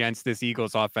have against this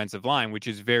Eagles offensive line, which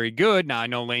is very good? Now, I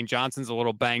know Lane Johnson's a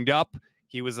little banged up.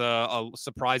 He was a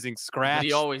surprising scratch. But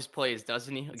he always plays,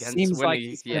 doesn't he? Seems like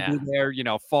he's going to be there,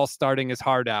 false starting his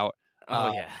heart out.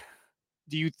 Oh, yeah.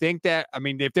 Do you think that, I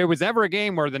mean, if there was ever a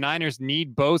game where the Niners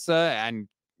need Bosa and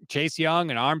Chase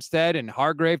Young and Armstead and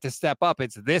Hargrave to step up,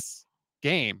 it's this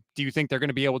game. Do you think they're going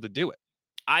to be able to do it?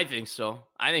 I think so.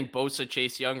 I think Bosa,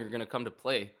 Chase Young are going to come to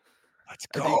play. Let's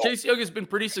go. Chase Young has been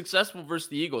pretty successful versus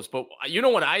the Eagles. But you know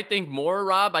what I think more,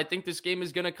 Rob? I think this game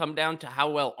is going to come down to how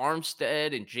well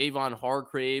Armstead and Javon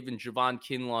Hargrave and Javon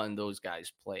Kinlaw and those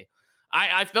guys play.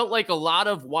 I felt like a lot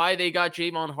of why they got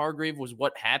Javon Hargrave was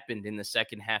what happened in the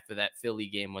second half of that Philly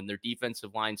game when their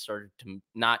defensive line started to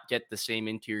not get the same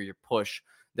interior push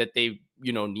that they,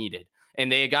 needed.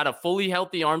 And they got a fully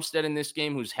healthy Armstead in this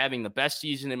game, who's having the best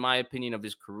season, in my opinion, of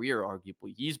his career,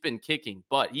 arguably. He's been kicking,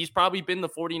 but he's probably been the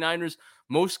 49ers'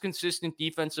 most consistent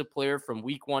defensive player from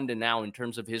week 1 to now in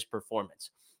terms of his performance.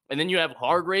 And then you have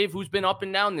Hargrave, who's been up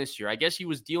and down this year. I guess he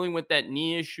was dealing with that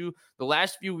knee issue. The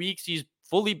last few weeks, he's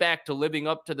fully back to living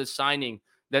up to the signing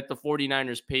that the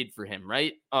 49ers paid for him,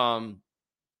 right?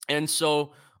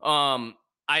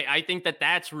 I think that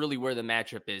that's really where the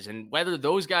matchup is. And whether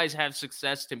those guys have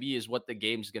success, to me, is what the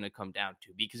game's going to come down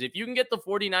to. Because if you can get the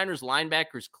 49ers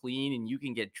linebackers clean and you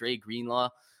can get Dre Greenlaw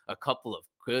a couple of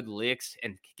good licks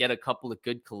and get a couple of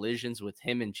good collisions with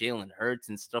him and Jalen Hurts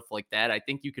and stuff like that, I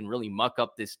think you can really muck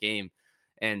up this game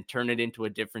and turn it into a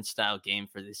different style game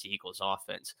for this Eagles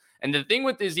offense. And the thing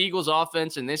with this Eagles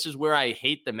offense, and this is where I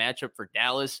hate the matchup for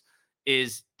Dallas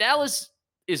is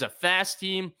a fast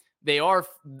team.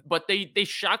 But they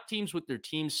shock teams with their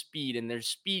team speed, and their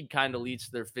speed kind of leads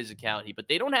to their physicality. But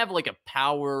they don't have like a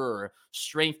power or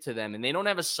strength to them, and they don't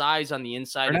have a size on the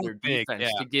inside of their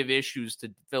defense to give issues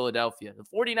to Philadelphia. The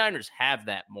 49ers have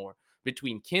that more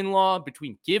between Kinlaw,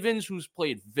 between Givens, who's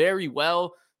played very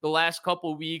well the last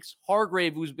couple of weeks,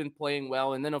 Hargrave, who's been playing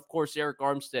well, and then, of course, Eric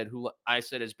Armstead, who I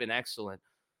said has been excellent.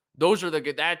 Those are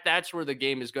that's where the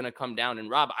game is going to come down. And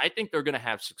Rob, I think they're going to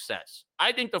have success.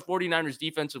 I think the 49ers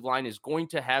defensive line is going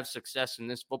to have success in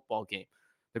this football game.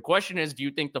 The question is, do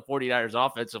you think the 49ers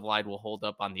offensive line will hold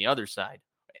up on the other side?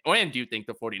 And do you think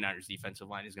the 49ers defensive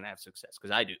line is going to have success?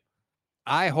 Because I do.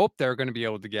 I hope they're going to be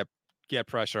able to get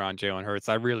pressure on Jalen Hurts.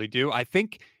 I really do. I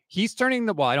think he's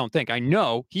I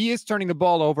know he is turning the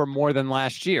ball over more than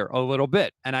last year, a little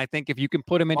bit. And I think if you can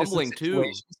put him into some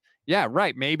situations, yeah,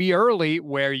 right. Maybe early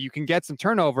where you can get some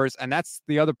turnovers. And that's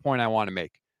the other point I want to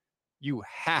make. You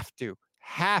have to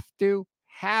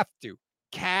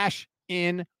cash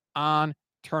in on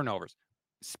turnovers,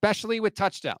 especially with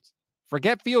touchdowns.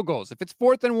 Forget field goals. If it's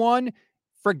 4th and 1,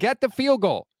 forget the field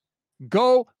goal.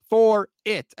 Go for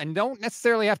it. And don't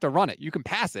necessarily have to run it. You can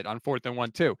pass it on 4th and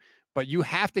 1 too. But you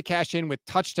have to cash in with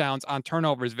touchdowns on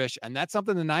turnovers, Vish. And that's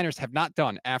something the Niners have not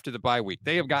done after the bye week.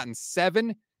 They have gotten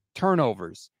 7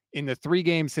 turnovers in the 3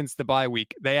 games since the bye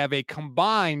week. They have a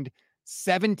combined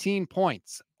 17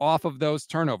 points off of those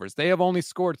turnovers. They have only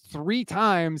scored 3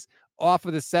 times off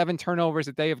of the 7 turnovers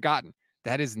that they have gotten.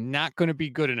 That is not going to be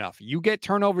good enough. You get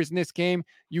turnovers in this game,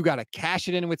 you got to cash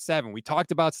it in with 7. We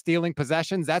talked about stealing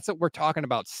possessions. That's what we're talking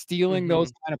about, stealing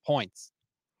those kind of points.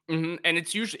 And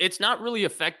it's not really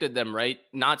affected them, right?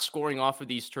 Not scoring off of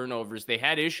these turnovers. They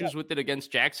had issues with it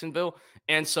against Jacksonville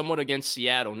and somewhat against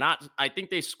Seattle. I think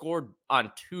they scored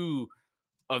on 2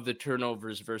 of the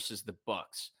turnovers versus the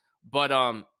Bucs.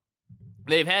 But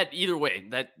they've had either way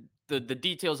that the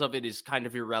details of it is kind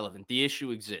of irrelevant. The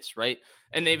issue exists, right?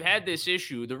 And they've had this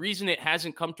issue. The reason it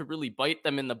hasn't come to really bite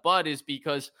them in the butt is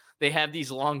because they have these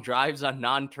long drives on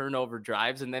non-turnover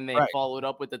drives, and then they follow it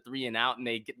up with a 3 and out, and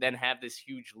they then have this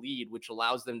huge lead, which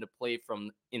allows them to play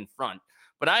from in front.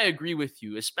 But I agree with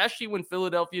you, especially when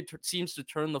Philadelphia seems to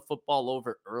turn the football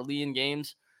over early in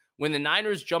games. When the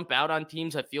Niners jump out on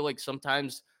teams, I feel like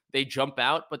sometimes they jump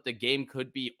out, but the game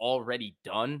could be already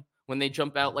done when they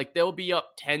jump out. Like they'll be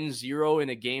up 10-0 in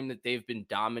a game that they've been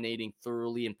dominating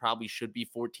thoroughly and probably should be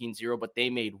 14-0, but they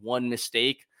made one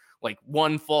mistake, like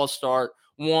one false start,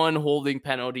 one holding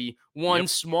penalty, one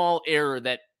small error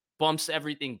that bumps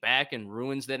everything back and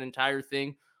ruins that entire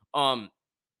thing. Those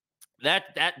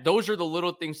are the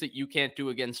little things that you can't do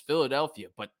against Philadelphia.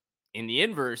 But in the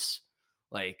inverse,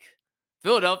 like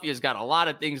Philadelphia's got a lot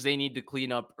of things they need to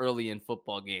clean up early in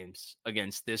football games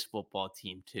against this football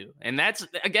team too. And that's,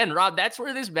 again, Rob, that's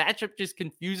where this matchup just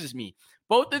confuses me.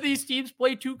 Both of these teams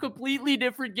play two completely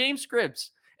different game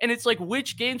scripts. And it's like,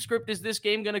 which game script is this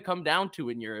game going to come down to,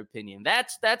 in your opinion?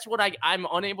 That's what I'm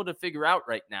unable to figure out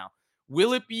right now.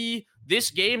 Will it be this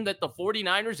game that the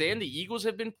 49ers and the Eagles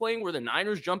have been playing where the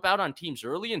Niners jump out on teams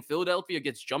early and Philadelphia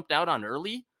gets jumped out on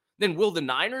early? Then will the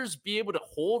Niners be able to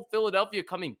hold Philadelphia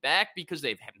coming back because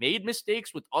they've made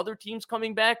mistakes with other teams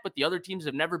coming back, but the other teams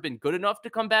have never been good enough to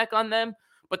come back on them?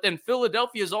 But then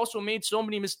Philadelphia has also made so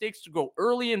many mistakes to go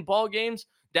early in ball games,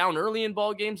 down early in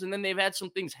ball games, and then they've had some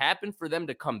things happen for them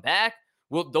to come back.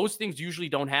 Well, those things usually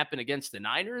don't happen against the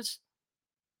Niners.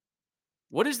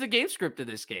 What is the game script of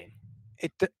this game?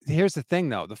 Here's the thing,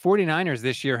 though. The 49ers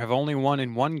this year have only won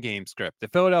in one game script. The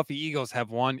Philadelphia Eagles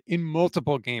have won in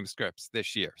multiple game scripts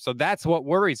this year. So that's what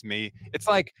worries me. It's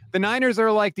like the Niners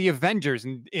are like the Avengers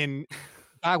in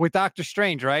with Doctor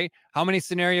Strange, right? How many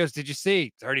scenarios did you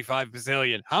see? 35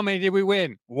 bazillion. How many did we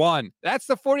win? 1. That's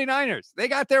the 49ers. They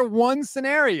got their one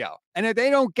scenario. And if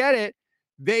they don't get it,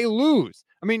 they lose.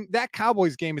 I mean, that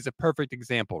Cowboys game is a perfect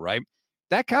example, right?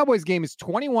 That Cowboys game is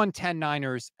 21-10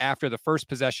 Niners after the first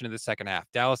possession of the second half.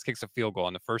 Dallas kicks a field goal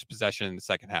on the first possession in the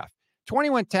second half.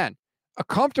 21-10. A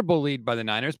comfortable lead by the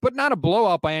Niners, but not a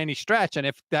blowout by any stretch. And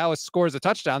if Dallas scores a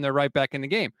touchdown, they're right back in the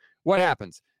game. What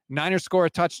happens? Niners score a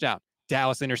touchdown.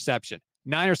 Dallas interception.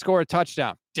 Niners score a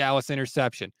touchdown. Dallas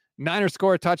interception. Niners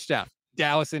score a touchdown.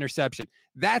 Dallas interception.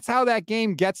 That's how that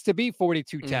game gets to be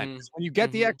 42-10. When you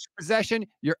get the extra possession,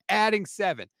 you're adding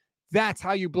 7. That's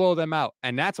how you blow them out.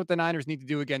 And that's what the Niners need to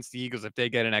do against the Eagles if they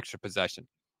get an extra possession.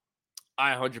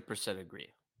 I 100% agree.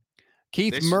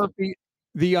 Keith Murphy,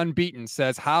 the unbeaten,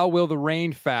 says, how will the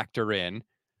rain factor in?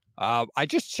 I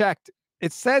just checked.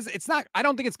 It says it's not, I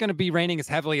don't think it's going to be raining as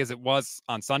heavily as it was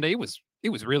on Sunday. It was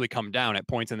really come down at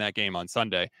points in that game on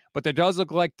Sunday. But there does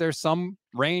look like there's some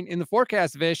rain in the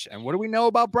forecast, Vish. And what do we know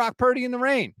about Brock Purdy in the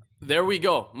rain? There we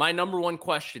go. My number one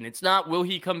question. It's not, will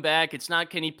he come back? It's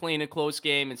not, can he play in a close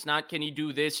game? It's not, can he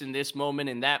do this in this moment,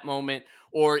 in that moment,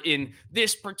 or in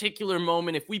this particular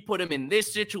moment? If we put him in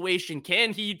this situation,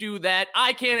 can he do that?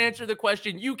 I can't answer the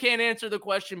question. You can't answer the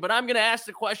question, but I'm going to ask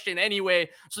the question anyway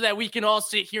so that we can all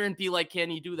sit here and be like, can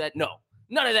he do that? No,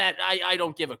 none of that. I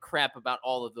don't give a crap about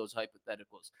all of those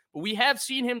hypotheticals. But we have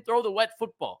seen him throw the wet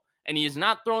football, and he has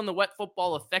not thrown the wet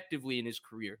football effectively in his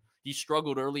career. He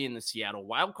struggled early in the Seattle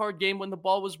wildcard game when the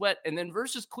ball was wet. And then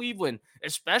versus Cleveland,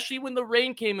 especially when the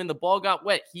rain came and the ball got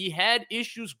wet, he had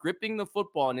issues gripping the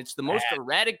football. And it's the most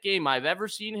erratic game I've ever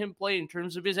seen him play in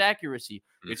terms of his accuracy.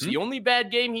 It's the only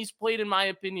bad game he's played, in my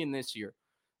opinion, this year.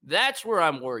 That's where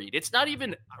I'm worried. It's not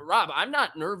even, Rob, I'm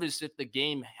not nervous if the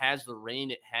game has the rain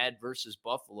it had versus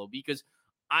Buffalo, because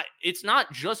it's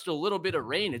not just a little bit of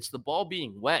rain. It's the ball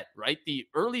being wet, right? The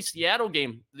early Seattle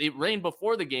game, it rained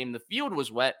before the game. The field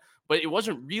was wet, but it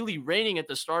wasn't really raining at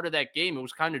the start of that game. It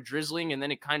was kind of drizzling, and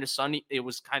then it kind of sunny. It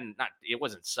was kind of not, it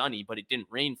wasn't sunny, but it didn't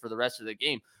rain for the rest of the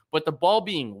game. But the ball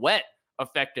being wet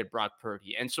affected Brock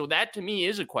Purdy. And so that to me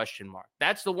is a question mark.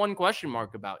 That's the one question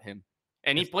mark about him.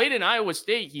 And he played in Iowa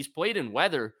State. He's played in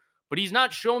weather, but he's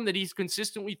not shown that he's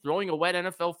consistently throwing a wet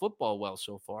NFL football well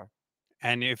so far.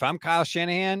 And if I'm Kyle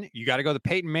Shanahan, you got to go the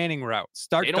Peyton Manning route.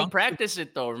 They don't practice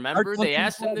it, though. Remember, they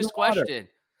asked him this question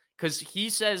because he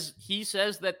says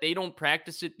that they don't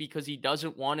practice it because he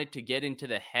doesn't want it to get into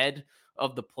the head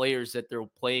of the players that they're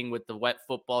playing with the wet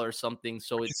football or something.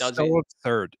 So it doesn't. So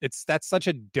absurd. That's such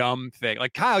a dumb thing.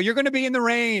 Like, Kyle, you're going to be in the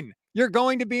rain. You're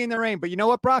going to be in the rain. But you know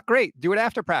what, Brock? Great. Do it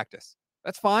after practice.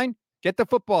 That's fine. Get the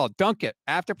football, dunk it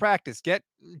after practice. Get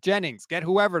Jennings, get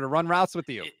whoever to run routes with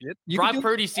you. Brock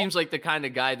Purdy seems like the kind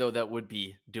of guy, though, that would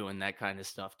be doing that kind of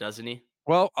stuff, doesn't he?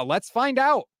 Well, let's find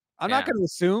out. I'm not going to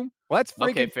assume. Let's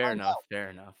freaking fair enough.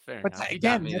 You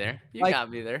got me there. You got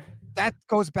me there. That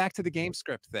goes back to the game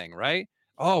script thing, right?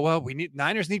 Oh, well,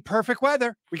 Niners need perfect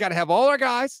weather. We got to have all our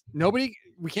guys. We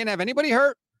can't have anybody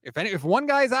hurt. If one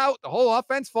guy's out, the whole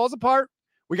offense falls apart.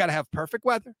 We got to have perfect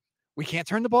weather. We can't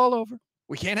turn the ball over.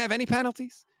 We can't have any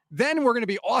penalties. Then we're going to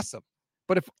be awesome.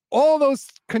 But if all those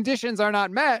conditions are not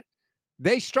met,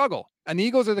 they struggle. And the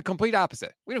Eagles are the complete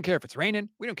opposite. We don't care if it's raining.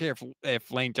 We don't care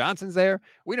if Lane Johnson's there.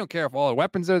 We don't care if all our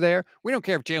weapons are there. We don't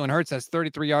care if Jalen Hurts has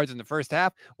 33 yards in the first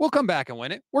half. We'll come back and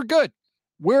win it. We're good.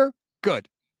 We're good.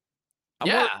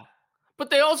 Yeah. But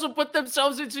they also put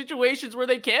themselves in situations where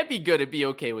they can't be good and be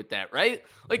okay with that, right?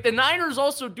 Like the Niners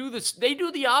also do this. They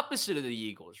do the opposite of the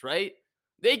Eagles, right?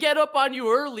 They get up on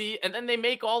you early and then they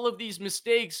make all of these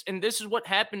mistakes. And this is what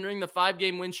happened during the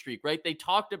 5-game win streak, right? They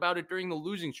talked about it during the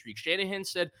losing streak. Shanahan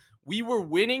said, we were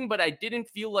winning, but I didn't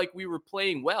feel like we were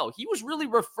playing well. He was really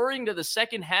referring to the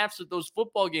second halves of those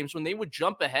football games when they would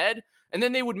jump ahead and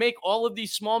then they would make all of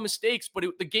these small mistakes. But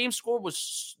the game score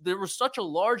there was such a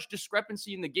large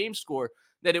discrepancy in the game score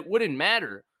that it wouldn't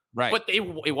matter. Right. But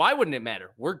why wouldn't it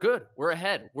matter? We're good. We're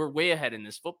ahead. We're way ahead in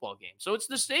this football game. So it's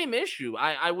the same issue.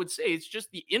 I would say it's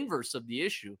just the inverse of the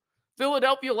issue.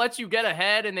 Philadelphia lets you get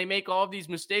ahead and they make all of these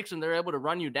mistakes and they're able to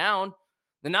run you down.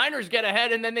 The Niners get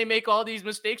ahead and then they make all these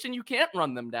mistakes and you can't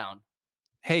run them down.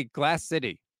 Hey, Glass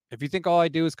City, if you think all I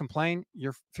do is complain,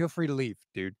 feel free to leave,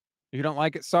 dude. If you don't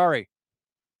like it, sorry.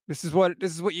 This is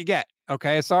what you get.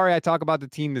 Okay. Sorry I talk about the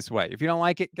team this way. If you don't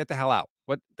like it, get the hell out.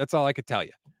 That's all I could tell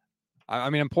you. I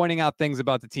mean, I'm pointing out things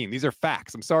about the team. These are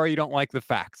facts. I'm sorry you don't like the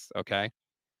facts. Okay.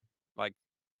 Like,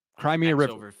 cry me a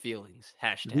river. Over feelings.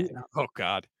 Hashtag. Oh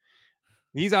God.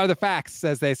 These are the facts,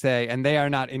 as they say, and they are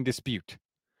not in dispute.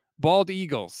 Bald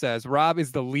Eagle says Rob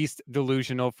is the least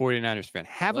delusional 49ers fan.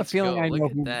 Let's a feeling I know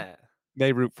who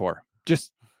they root for.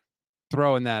 Just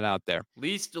throwing that out there.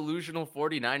 Least delusional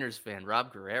 49ers fan,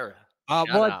 Rob Guerrera.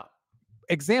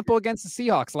 Example against the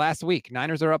Seahawks last week.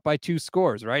 Niners are up by 2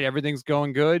 scores, right? Everything's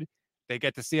going good. They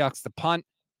get the Seahawks to punt,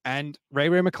 and Ray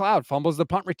McCloud fumbles the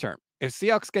punt return. If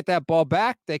Seahawks get that ball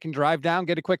back, they can drive down,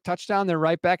 get a quick touchdown. They're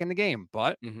right back in the game.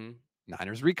 But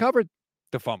Niners recovered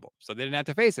the fumble, so they didn't have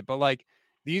to face it. But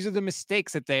these are the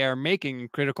mistakes that they are making in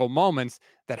critical moments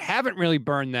that haven't really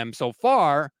burned them so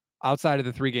far outside of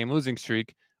the 3-game losing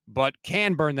streak, but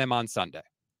can burn them on Sunday.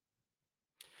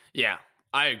 Yeah,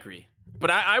 I agree. But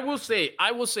I will say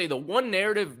the one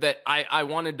narrative that I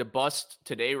wanted to bust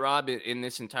today, Rob, in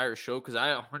this entire show, because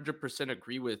I 100%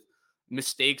 agree with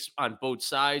mistakes on both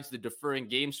sides, the deferring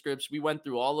game scripts. We went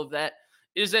through all of that.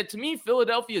 Is that, to me,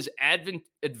 Philadelphia's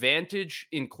advantage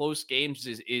in close games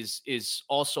is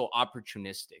also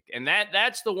opportunistic. And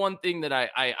that's the one thing that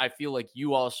I feel like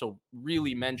you also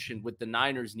really mentioned with the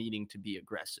Niners needing to be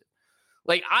aggressive.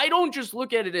 Like, I don't just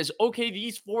look at it as, okay,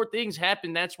 these 4 things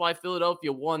happened, that's why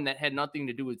Philadelphia won. That had nothing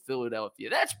to do with Philadelphia.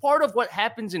 That's part of what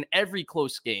happens in every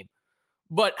close game.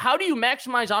 But how do you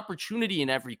maximize opportunity in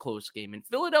every close game? And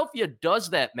Philadelphia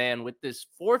does that, man, with this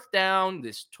 4th down,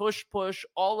 this tush push,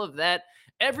 all of that.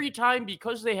 Every time,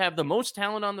 because they have the most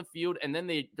talent on the field and then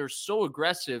they're so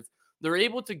aggressive, they're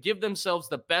able to give themselves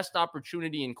the best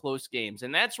opportunity in close games.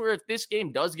 And that's where, if this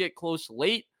game does get close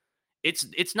late,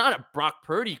 it's not a Brock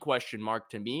Purdy question mark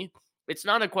to me. It's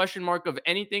not a question mark of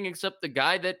anything except the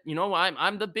guy that,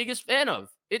 I'm the biggest fan of.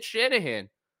 It's Shanahan.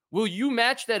 Will you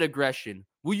match that aggression?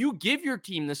 Will you give your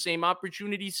team the same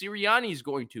opportunity Sirianni is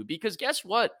going to? Because guess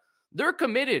what? They're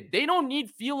committed. They don't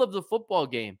need feel of the football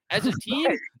game. As a team,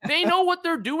 they know what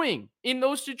they're doing in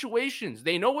those situations.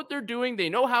 They know what they're doing. They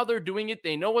know how they're doing it.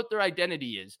 They know what their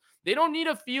identity is. They don't need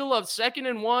a feel of 2nd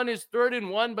and 1 is 3rd and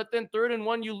 1, but then 3rd and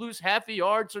 1, you lose half a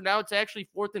yard. So now it's actually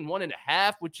 4th and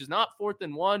 1.5, which is not 4th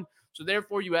and 1. So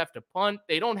therefore you have to punt.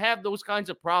 They don't have those kinds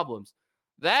of problems.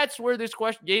 That's where this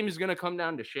game is going to come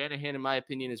down to Shanahan, in my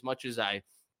opinion, as much as I,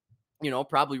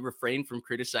 probably refrain from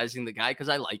criticizing the guy because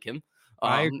I like him.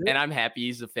 And I'm happy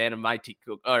he's a fan of my team,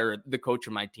 or the coach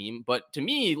of my team. But to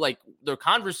me, the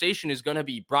conversation is going to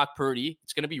be Brock Purdy.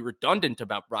 It's going to be redundant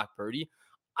about Brock Purdy.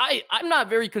 I'm not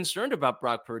very concerned about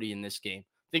Brock Purdy in this game.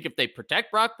 I think if they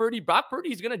protect Brock Purdy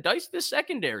is going to dice this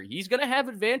secondary. He's going to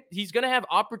have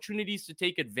opportunities to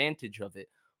take advantage of it.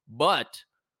 But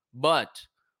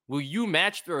will you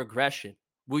match their aggression?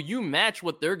 Will you match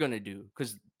what they're going to do?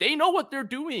 Because they know what they're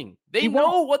doing. They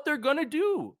know what they're going to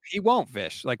do. He won't,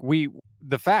 Vish.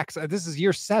 The facts, this is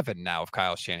year 7 now of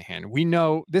Kyle Shanahan. We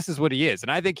know this is what he is.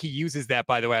 And I think he uses that,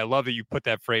 by the way. I love that you put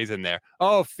that phrase in there.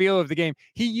 Oh, feel of the game.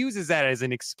 He uses that as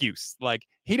an excuse.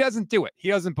 He doesn't do it. He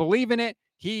doesn't believe in it.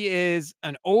 He is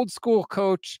an old school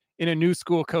coach in a new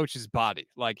school coach's body.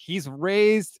 He's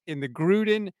raised in the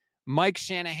Gruden, Mike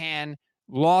Shanahan,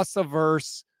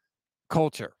 loss-averse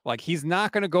culture. He's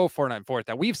not going to go for it on 4th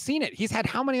down. We've seen it. He's had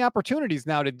how many opportunities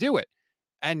now to do it,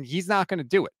 and he's not going to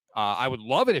do it. I would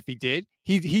love it if he did.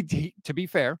 He, to be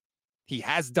fair, he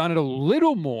has done it a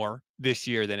little more this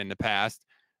year than in the past,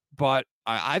 but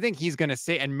I think he's going to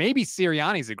say, and maybe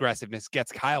Sirianni's aggressiveness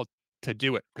gets Kyle to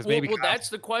do it because well, that's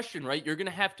the question, right? You're going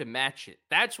to have to match it.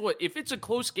 That's what, if it's a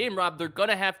close game, Rob, they're going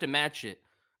to have to match it.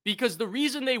 Because the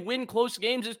reason they win close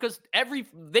games is because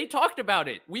they talked about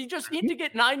it. We just need to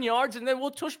get 9 yards and then we'll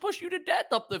push you to death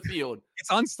up the field. It's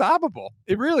unstoppable.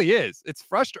 It really is. It's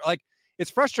frustrating. Like,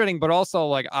 it's frustrating, but also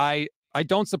like I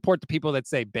don't support the people that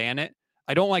say ban it.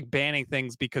 I don't like banning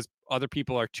things because other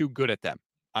people are too good at them.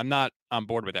 I'm not on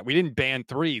board with that. We didn't ban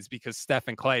threes because Steph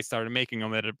and Clay started making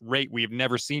them at a rate we've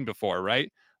never seen before,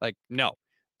 right? Like, no.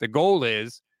 The goal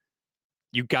is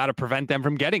you got to prevent them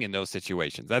from getting in those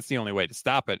situations. That's the only way to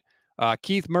stop it.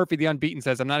 Keith Murphy, the Unbeaten,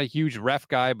 says, I'm not a huge ref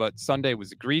guy, but Sunday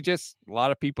was egregious. A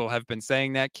lot of people have been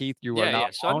saying that, Keith. You are not Yeah,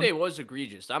 Sunday was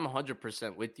egregious. I'm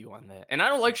 100% with you on that. And I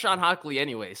don't like Sean Hockley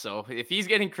anyway, so if he's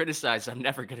getting criticized, I'm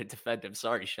never going to defend him.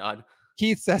 Sorry, Sean.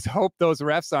 Keith says, hope those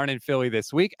refs aren't in Philly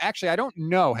this week. Actually, I don't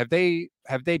know. Have they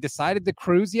decided the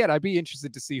crews yet? I'd be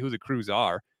interested to see who the crews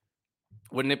are.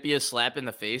 Wouldn't it be a slap in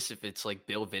the face if it's like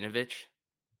Bill Vinovich?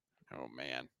 Oh,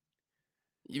 man.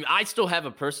 I still have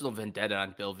a personal vendetta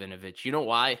on Bill Vinovich. You know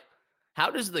why?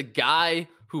 How does the guy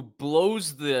who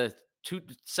blows the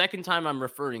second time I'm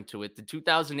referring to it, the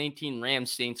 2018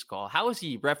 Rams-Saints call, how is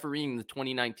he refereeing the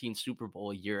 2019 Super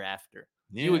Bowl a year after?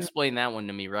 Yeah. You explain that one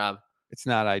to me, Rob. It's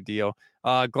not ideal.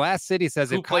 Glass City says,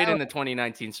 who played in the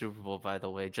 2019 Super Bowl, by the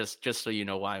way, just so you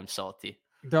know why I'm salty.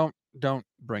 Don't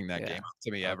bring that game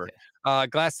to me ever.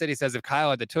 Glass City says, if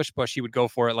Kyle had the tush push, he would go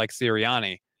for it like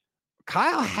Sirianni.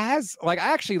 Kyle has, like,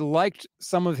 I actually liked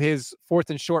some of his 4th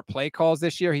and short play calls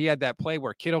this year. He had that play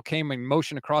where Kittle came in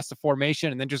motion across the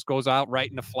formation and then just goes out right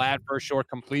in the flat for a short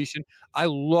completion. I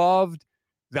loved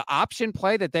the option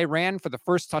play that they ran for the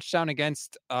first touchdown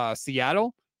against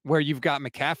Seattle, where you've got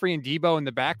McCaffrey and Debo in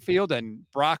the backfield, and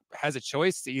Brock has a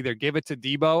choice to either give it to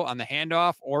Debo on the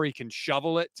handoff or he can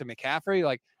shovel it to McCaffrey.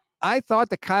 Like, I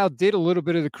thought that Kyle did a little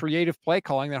bit of the creative play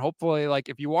calling that hopefully, like,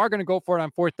 if you are going to go for it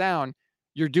on 4th down,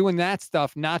 you're doing that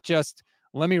stuff, not just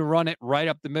let me run it right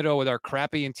up the middle with our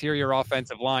crappy interior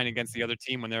offensive line against the other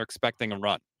team when they're expecting a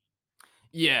run.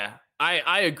 Yeah,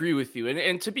 I agree with you.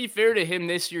 And to be fair to him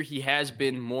this year, he has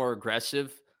been more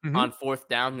aggressive on 4th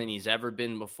down than he's ever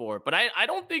been before. But I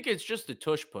don't think it's just the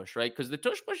tush push, right? Because the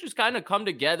tush push has kind of come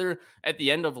together at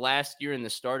the end of last year and the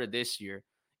start of this year.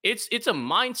 It's a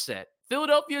mindset.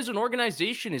 Philadelphia as an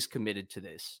organization is committed to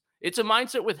this. It's a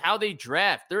mindset with how they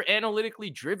draft. They're analytically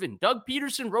driven. Doug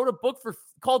Peterson wrote a book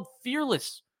called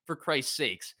Fearless, for Christ's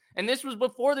sakes. And this was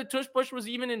before the tush push was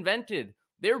even invented.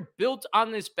 They're built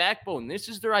on this backbone. This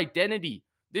is their identity.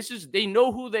 They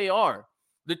know who they are.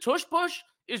 The tush push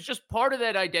is just part of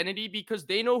that identity because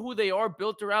they know who they are,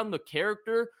 built around the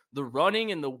character, the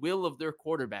running, and the will of their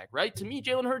quarterback, right? To me,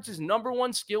 Jalen Hurts' number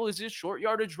one skill is his short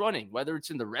yardage running, whether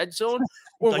it's in the red zone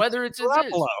or whether it's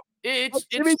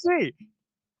Jimmy G.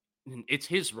 It's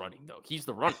his running, though. He's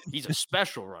the runner. He's a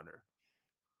special runner.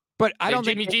 But I don't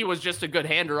think Jimmy G was just a good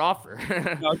hander offer.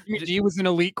 No, Jimmy G was an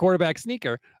elite quarterback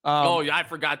sneaker. I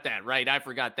forgot that. Right. I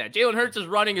forgot that. Jalen Hurts'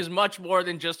 running is much more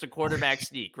than just a quarterback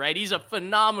sneak, right? He's a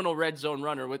phenomenal red zone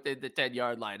runner within the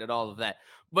 10-yard line and all of that.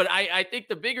 But I think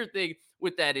the bigger thing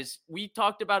with that is we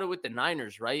talked about it with the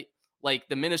Niners, right? Like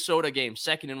the Minnesota game,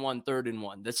 2nd and 1, 3rd and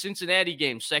 1. The Cincinnati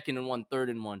game, 2nd and 1, 3rd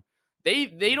and 1.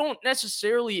 They don't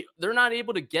necessarily, they're not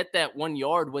able to get that 1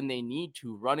 yard when they need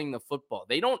to running the football.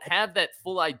 They don't have that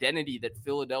full identity that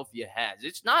Philadelphia has.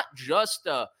 It's not just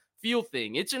a feel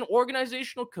thing. It's an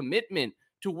organizational commitment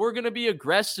to we're going to be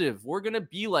aggressive. We're going to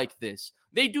be like this.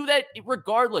 They do that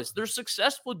regardless. They're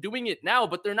successful doing it now,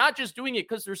 but they're not just doing it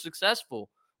because they're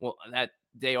successful. Well, that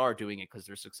they are doing it because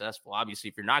they're successful. Obviously,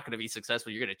 if you're not going to be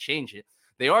successful, you're going to change it.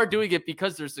 They are doing it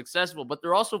because they're successful, but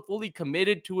they're also fully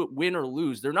committed to it, win or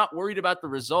lose. They're not worried about the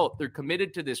result. They're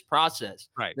committed to this process.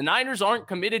 Right. The Niners aren't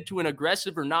committed to an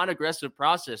aggressive or non-aggressive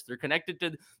process. They're committed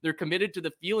to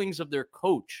the feelings of their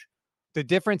coach. The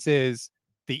difference is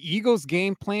the Eagles'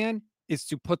 game plan is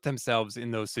to put themselves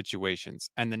in those situations,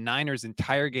 and the Niners'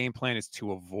 entire game plan is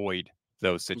to avoid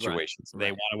those situations. Right.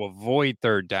 They want to avoid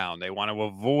 3rd down. They want to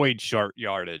avoid short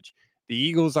yardage. The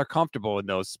Eagles are comfortable in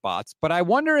those spots, but I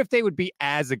wonder if they would be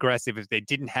as aggressive if they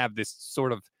didn't have this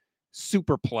sort of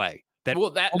super play. That's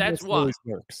why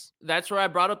works. That's where I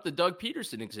brought up the Doug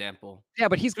Peterson example. Yeah,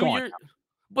 but he's gone.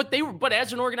 But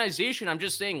as an organization, I'm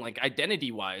just saying, like,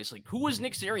 identity wise, like, who was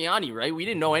Nick Sirianni, right? We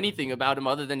didn't know anything about him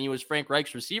other than he was Frank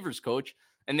Reich's receivers coach,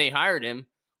 and they hired him.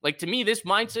 Like, to me, this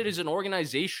mindset is an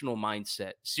organizational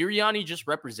mindset. Sirianni just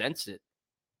represents it.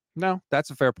 No, that's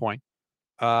a fair point.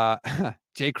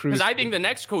 Jay Cruz. Because I think the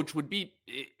next coach would be,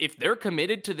 if they're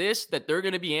committed to this, that they're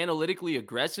going to be analytically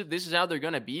aggressive, this is how they're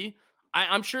going to be.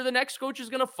 I'm sure the next coach is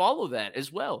going to follow that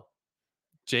as well.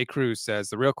 Jay Cruz says,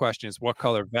 the real question is, what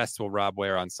color vest will Rob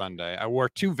wear on Sunday? I wore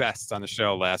 2 vests on the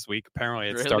show last week. Apparently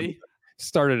it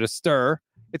started a stir.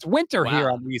 It's winter here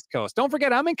on the East Coast. Don't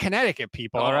forget, I'm in Connecticut,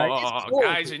 people. All right.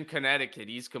 Guys in Connecticut,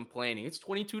 he's complaining. It's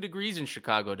 22 degrees in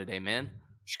Chicago today, man.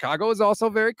 Chicago is also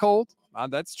very cold.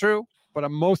 That's true. But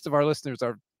most of our listeners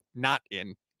are not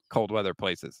in cold weather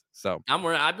places. So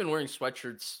I've been wearing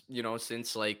sweatshirts,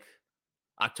 since like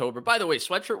October. By the way,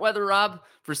 sweatshirt weather, Rob,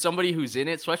 for somebody who's in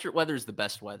it, sweatshirt weather is the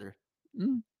best weather.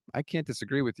 I can't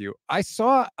disagree with you. I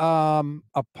saw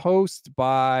a post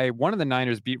by one of the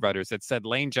Niners beat writers that said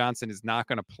Lane Johnson is not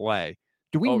going to play.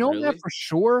 Do we know that for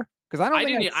sure? Because I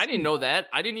didn't know that.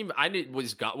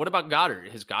 What about Goddard?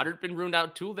 Has Goddard been ruled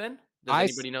out too then?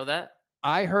 Does anybody know that?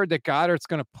 I heard that Goddard's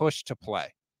going to push to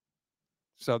play.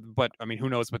 So, but I mean, who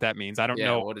knows what that means? I don't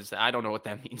know. What is that? I don't know what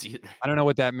that means either. I don't know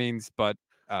what that means, but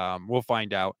we'll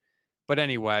find out. But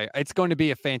anyway, it's going to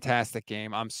be a fantastic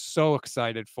game. I'm so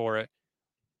excited for it.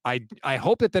 I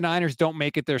hope that the Niners don't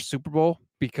make it their Super Bowl,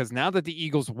 because now that the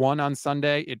Eagles won on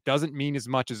Sunday, it doesn't mean as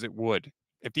much as it would.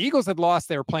 If the Eagles had lost,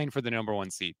 they were playing for the number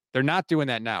 1 seed. They're not doing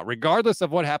that now. Regardless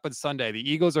of what happens Sunday,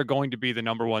 the Eagles are going to be the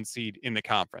number 1 seed in the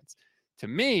conference. To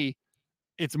me,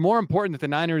 it's more important that the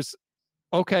Niners,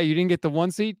 okay, you didn't get the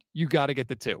 1 seed, you got to get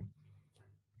the 2.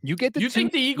 You get the 2. You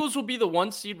think the Eagles will be the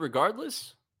 1 seed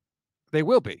regardless? They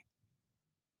will be.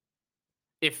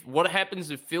 What happens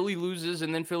if Philly loses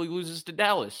and then Philly loses to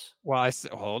Dallas? Well,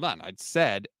 hold on. I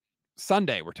said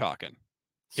Sunday we're talking.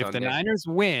 Sunday. If the Niners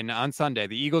win on Sunday,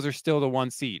 the Eagles are still the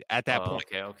 1 seed at that point.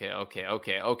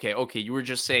 Okay. You were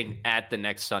just saying at the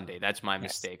next Sunday. That's my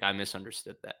mistake. I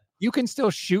misunderstood that. You can still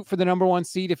shoot for the number 1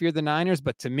 seed if you're the Niners,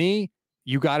 but to me,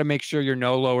 you got to make sure you're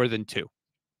no lower than 2.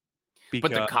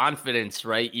 But the confidence,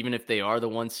 right? Even if they are the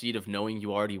 1 seed, of knowing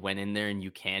you already went in there and you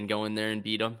can go in there and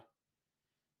beat them.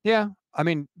 Yeah. I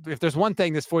mean, if there's one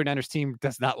thing this 49ers team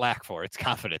does not lack for, it's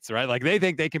confidence, right? Like, they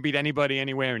think they can beat anybody,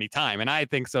 anywhere, anytime. And I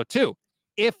think so too,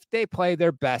 if they play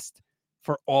their best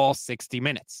for all 60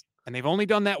 minutes. And they've only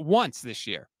done that once this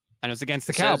year. And it was against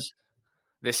the Cowboys.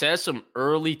 This has some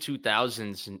early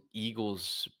 2000s and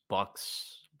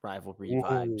Eagles-Bucks rivalry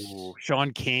vibes.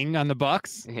 Sean King on the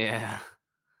Bucks? Yeah.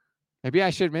 Maybe I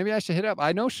should hit up.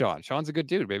 I know Sean. Sean's a good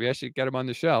dude. Maybe I should get him on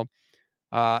the show.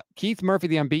 Keith Murphy,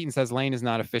 the Unbeaten, says Lane is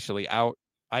not officially out.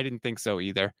 I didn't think so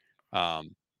either.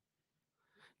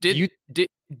 Do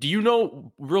you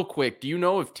know, real quick, do you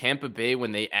know if Tampa Bay,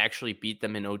 when they actually beat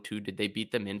them in 2002, did they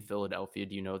beat them in Philadelphia?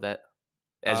 Do you know that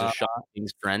as a Sean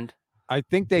King's friend? I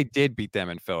think they did beat them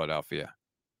in Philadelphia.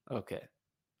 Okay.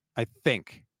 I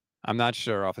think. I'm not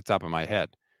sure off the top of my head,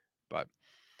 but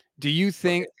do you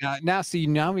think now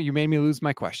you made me lose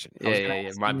my question. Yeah.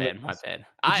 My bad.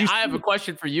 I have a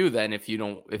question for you then, if you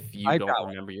don't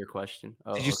remember your question.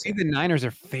 Did you see the Niners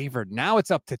are favored? Now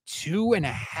it's up to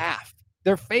 2.5.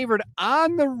 They're favored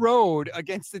on the road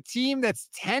against a team that's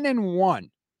 10-1.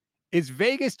 Is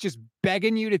Vegas just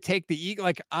begging you to take the Eagle?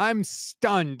 Like, I'm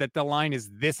stunned that the line is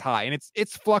this high, and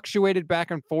it's fluctuated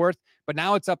back and forth, but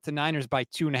now it's up to Niners by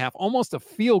 2.5, almost a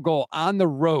field goal on the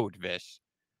road, Vish.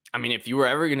 I mean, if you were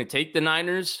ever going to take the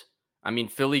Niners, I mean,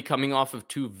 Philly coming off of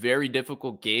 2 very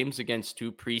difficult games against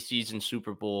 2 preseason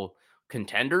Super Bowl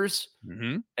contenders.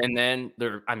 Mm-hmm. And then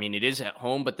it is at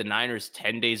home, but the Niners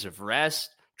 10 days of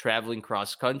rest, traveling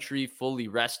cross country, fully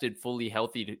rested, fully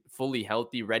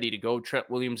healthy, ready to go. Trent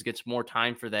Williams gets more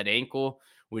time for that ankle,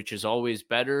 which is always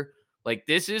better. Like,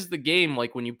 this is the game,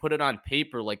 like, when you put it on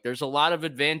paper, like, there's a lot of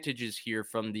advantages here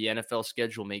from the NFL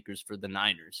schedule makers for the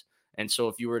Niners. And so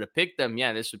if you were to pick them,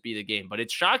 this would be the game. But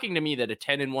it's shocking to me that a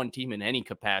 10-1 team in any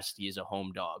capacity is a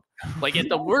home dog. Like, at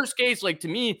the worst case, like, to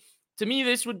me,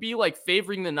 this would be like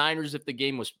favoring the Niners if the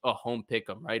game was a home pick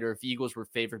 'em, right? Or if Eagles were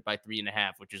favored by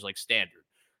 3.5, which is like standard.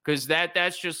 Because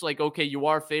that's just like, okay, you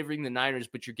are favoring the Niners,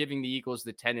 but you're giving the Eagles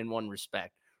the 10-1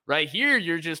 respect. Right here,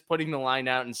 you're just putting the line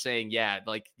out and saying, they're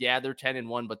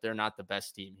 10-1, but they're not the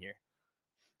best team here.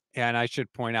 And I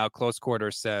should point out, Close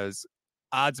Quarter says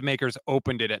odds makers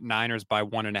opened it at Niners by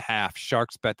 1.5.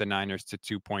 Sharks bet the Niners to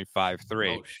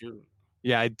 2.53. Oh, shoot.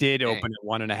 Yeah, I did open at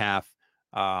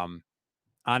 1.5.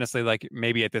 Honestly, like,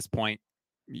 maybe at this point,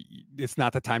 it's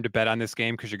not the time to bet on this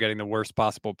game because you're getting the worst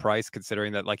possible price,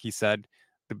 considering that, like he said,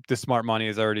 the smart money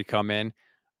has already come in.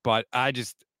 But I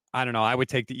don't know. I would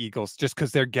take the Eagles just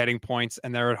because they're getting points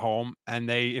and they're at home, and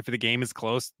if the game is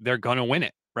close, they're going to win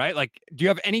it, right? Like, do you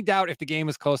have any doubt if the game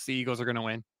is close, the Eagles are going to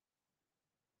win?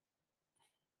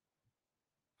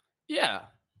 Yeah.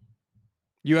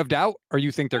 You have doubt, or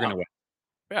you think they're going to win?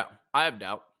 Yeah, I have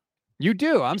doubt. You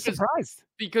do? I'm surprised.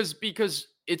 Because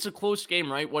it's a close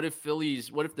game, right? What if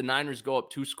the Niners go up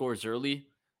 2 scores early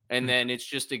And then it's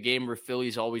just a game where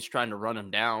Philly's always trying to run them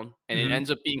down. And it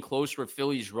ends up being close where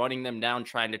Philly's running them down,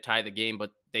 trying to tie the game,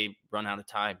 but they run out of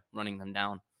time running them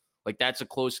down. Like, that's a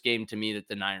close game to me that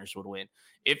the Niners would win.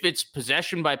 If it's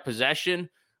possession by possession,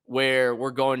 where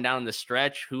we're going down the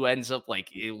stretch, who ends up like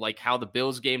how the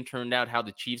Bills game turned out, how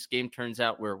the Chiefs game turns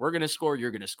out, where we're going to score,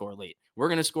 you're going to score late. We're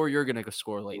going to score, you're going to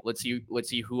score late. Let's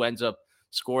see who ends up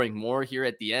scoring more here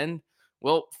at the end.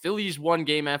 Well, Philly's won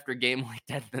game after game like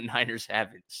that. The Niners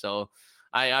haven't. So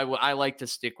I like to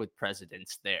stick with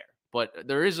precedents there. But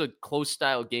there is a close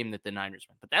style game that the Niners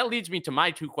win. But that leads me to my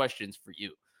two questions for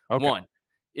you. Okay. One,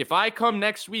 if I come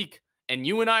next week and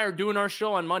you and I are doing our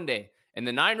show on Monday and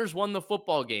the Niners won the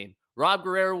football game, Rob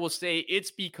Guerrero will say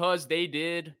it's because they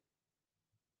did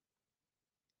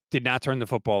not turn the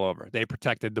football over. They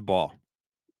protected the ball.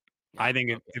 I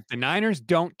think if the Niners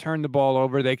don't turn the ball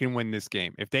over, they can win this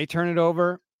game. If they turn it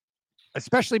over,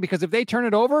 especially because if they turn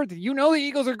it over, you know the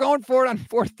Eagles are going for it on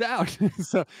fourth down.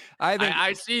 So I think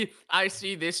I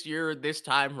see this year, this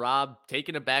time, Rob,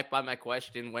 taken aback by my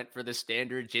question, went for the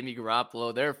standard Jimmy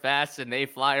Garoppolo. They're fast and they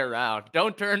fly around.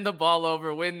 Don't turn the ball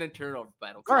over, win the turnover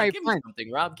battle. All right, give me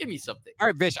something, Rob. Give me something. All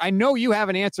right, Vish, I know you have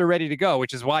an answer ready to go,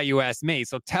 which is why you asked me.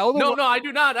 So tell them. No, I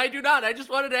do not. I just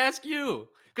wanted to ask you.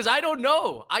 Because I don't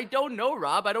know. I don't know,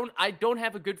 Rob. I don't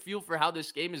have a good feel for how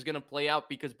this game is going to play out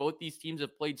because both these teams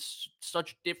have played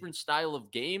such different style of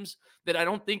games that I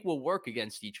don't think will work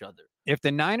against each other. If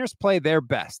the Niners play their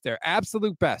best, their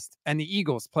absolute best, and the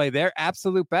Eagles play their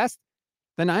absolute best,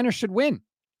 the Niners should win.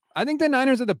 I think the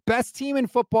Niners are the best team in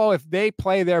football if they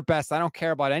play their best. I don't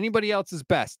care about anybody else's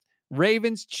best.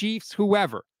 Ravens, Chiefs,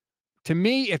 whoever. To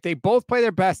me, if they both play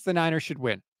their best, the Niners should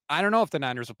win. I don't know if the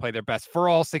Niners will play their best for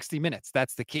all 60 minutes.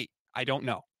 That's the key. I don't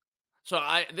know. So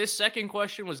this second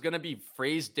question was going to be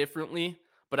phrased differently,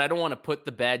 but I don't want to put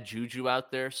the bad juju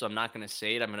out there, so I'm not going to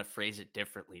say it. I'm going to phrase it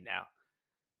differently now.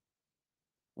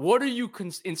 What are you,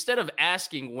 instead of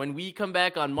asking when we come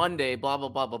back on Monday, blah, blah,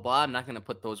 blah, blah, blah, I'm not going to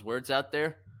put those words out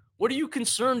there. What are you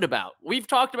concerned about? We've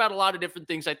talked about a lot of different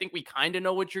things. I think we kind of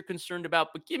know what you're concerned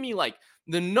about, but give me like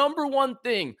the number one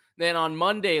thing that on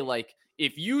Monday, like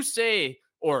if you say,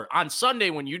 or on Sunday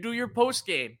when you do your post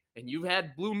game and you've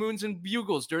had blue moons and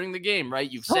bugles during the game,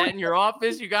 right? You've sat in your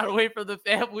office, you got away from the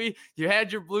family, you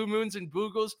had your blue moons and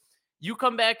bugles. You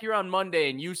come back here on Monday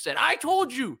and you said, I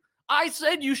told you, I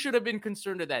said you should have been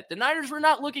concerned with that. The Niners were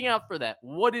not looking out for that.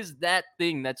 What is that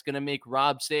thing that's going to make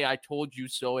Rob say, I told you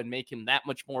so, and make him that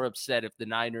much more upset if the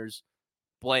Niners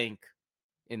blank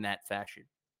in that fashion?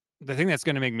 The thing that's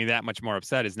going to make me that much more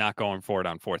upset is not going for it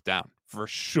on fourth down, for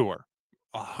sure.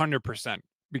 100%.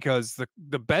 Because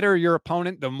the better your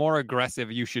opponent, the more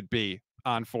aggressive you should be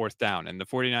on fourth down. And the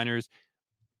 49ers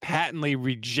patently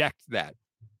reject that.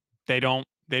 They don't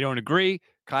agree.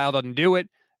 Kyle doesn't do it.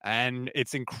 And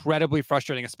it's incredibly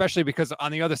frustrating, especially because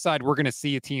on the other side, we're going to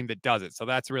see a team that does it. So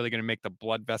that's really going to make the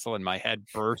blood vessel in my head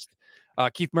burst.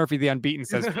 Keith Murphy, the unbeaten,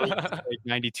 says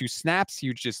 92 snaps,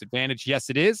 huge disadvantage. Yes,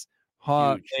 it is.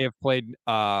 They have played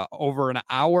over an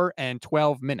hour and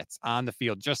 12 minutes on the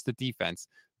field, just the defense,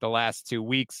 the last 2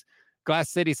 weeks. Glass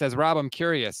City says, Rob, I'm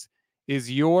curious.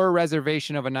 Is your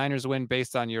reservation of a Niners win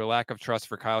based on your lack of trust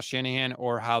for Kyle Shanahan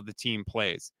or how the team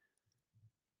plays?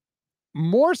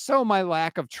 More so my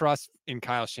lack of trust in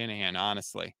Kyle Shanahan,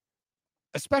 honestly.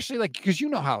 Especially because you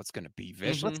know how it's going to be,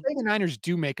 Vish. Mm-hmm. Let's say the Niners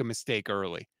do make a mistake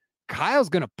early. Kyle's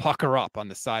going to pucker up on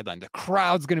the sideline. The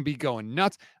crowd's going to be going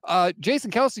nuts.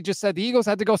 Jason Kelce just said the Eagles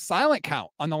had to go silent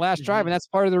count on the last drive, and that's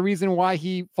part of the reason why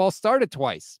he false started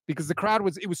twice, because the crowd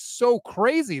was so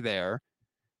crazy there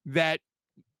that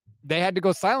they had to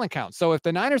go silent count. So if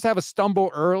the Niners have a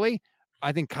stumble early,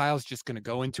 I think Kyle's just going to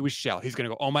go into his shell. He's going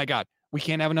to go, oh my God, we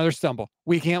can't have another stumble.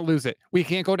 We can't lose it. We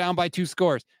can't go down by 2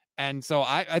 scores. And so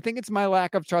I think it's my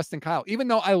lack of trust in Kyle, even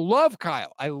though I love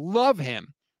Kyle. I love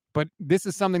him. But this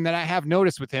is something that I have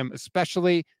noticed with him,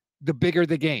 especially the bigger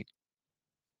the game.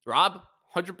 Rob,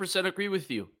 100% agree with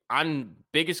you. I'm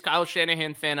biggest Kyle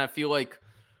Shanahan fan. I feel like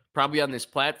probably on this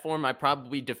platform, I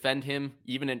probably defend him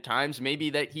even at times, maybe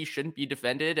that he shouldn't be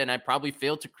defended. And I probably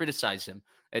fail to criticize him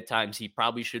at times. He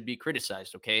probably should be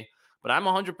criticized. Okay. But I'm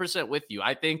 100% with you.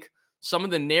 I think some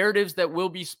of the narratives that will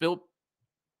be spilled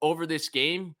over this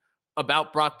game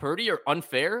about Brock Purdy are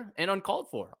unfair and uncalled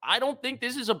for. I don't think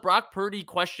this is a Brock Purdy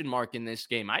question mark in this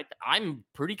game. I'm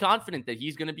pretty confident that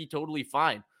he's going to be totally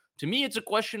fine. To me, it's a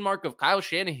question mark of Kyle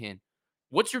Shanahan.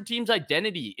 What's your team's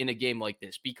identity in a game like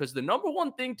this? Because the number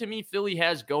one thing to me Philly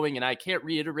has going, and I can't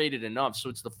reiterate it enough, so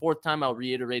it's the 4th time I'll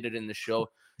reiterate it in the show,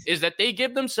 is that they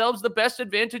give themselves the best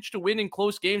advantage to win in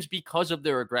close games because of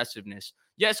their aggressiveness.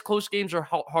 Yes, close games are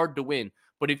hard to win,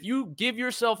 But if you give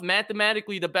yourself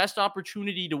mathematically the best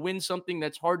opportunity to win something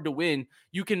that's hard to win,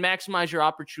 you can maximize your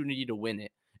opportunity to win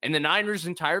it. And the Niners'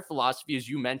 entire philosophy, as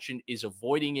you mentioned, is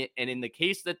avoiding it. And in the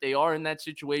case that they are in that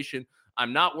situation,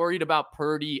 I'm not worried about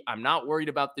Purdy. I'm not worried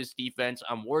about this defense.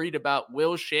 I'm worried about,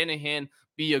 will Shanahan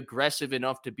be aggressive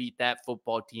enough to beat that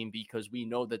football team, because we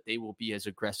know that they will be as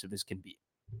aggressive as can be.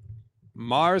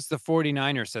 Mars, the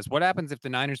 49er, says, what happens if the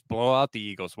Niners blow out the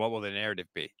Eagles? What will the narrative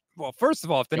be? Well, first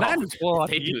of all, if the Niners blow out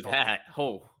the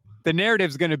Eagles, the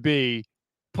narrative's going to be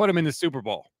put them in the Super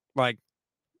Bowl. Like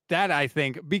that, I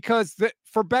think, because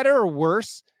for better or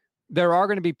worse, there are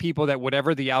going to be people that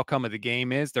whatever the outcome of the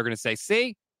game is, they're going to say,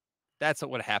 see, that's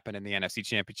what would happen in the NFC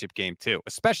Championship game too,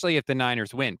 especially if the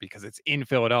Niners win, because it's in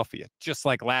Philadelphia, just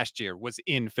like last year was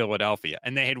in Philadelphia.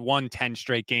 And they had won 10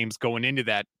 straight games going into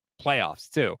that playoffs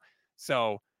too.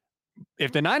 So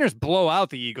if the Niners blow out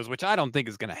the Eagles, which I don't think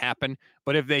is going to happen,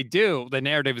 but if they do, the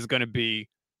narrative is going to be,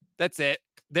 that's it.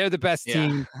 They're the best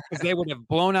team, because they would have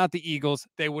blown out the Eagles.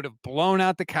 They would have blown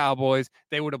out the Cowboys.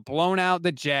 They would have blown out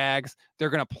the Jags. They're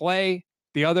going to play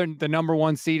the number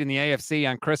one seed in the AFC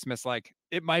on Christmas. Like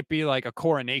it might be like a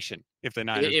coronation if the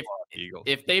Niners blow out the Eagles.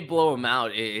 If they blow them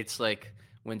out, it's like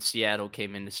when Seattle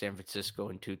came into San Francisco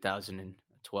in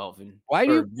 2012, and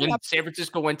when San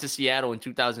Francisco went to Seattle in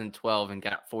 2012 and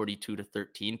got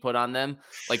 42-13 put on them.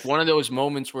 Like one of those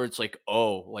moments where it's like,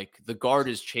 oh, like the guard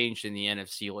has changed in the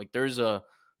NFC. Like there's a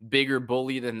bigger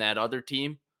bully than that other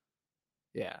team.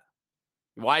 Yeah.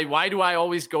 Why do I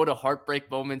always go to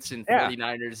heartbreak moments in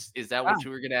 49ers? Is that what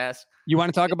you were going to ask? You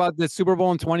want to talk about the Super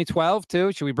Bowl in 2012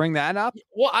 too? Should we bring that up?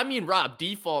 Well, I mean, Rob,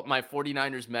 default, my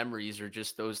 49ers memories are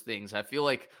just those things. I feel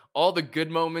like all the good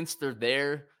moments, they're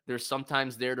there. They're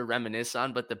sometimes there to reminisce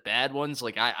on, but the bad ones,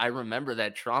 like I remember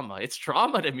that trauma. It's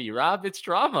trauma to me, Rob. It's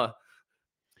trauma.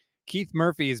 Keith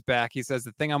Murphy is back. He says,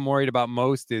 the thing I'm worried about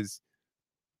most is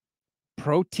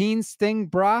protein sting,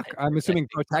 Brock. I'm assuming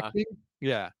protecting.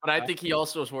 Yeah. But I think he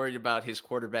also was worried about his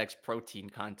quarterback's protein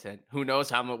content. Who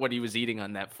knows what he was eating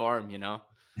on that farm, you know?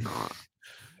 Well,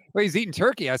 he's eating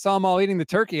turkey. I saw him all eating the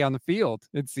turkey on the field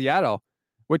in Seattle,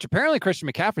 which apparently Christian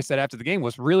McCaffrey said after the game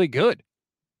was really good.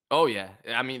 Oh, yeah.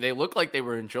 I mean, they looked like they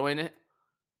were enjoying it.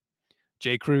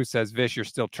 Jay Cruz says, Vish, you're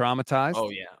still traumatized. Oh,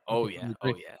 yeah. Oh, yeah. Oh,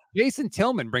 yeah. Jason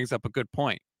Tillman brings up a good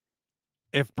point.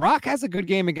 If Brock has a good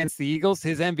game against the Eagles,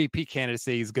 his MVP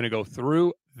candidacy is going to go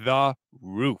through the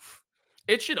roof.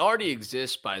 It should already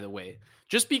exist, by the way,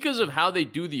 just because of how they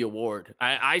do the award.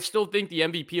 I still think the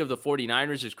MVP of the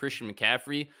 49ers is Christian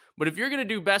McCaffrey. But if you're going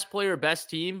to do best player, best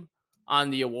team on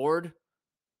the award,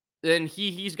 then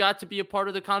he's got to be a part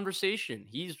of the conversation.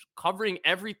 He's covering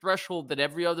every threshold that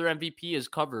every other MVP has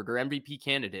covered or MVP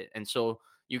candidate. And so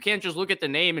you can't just look at the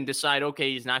name and decide,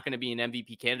 okay, he's not going to be an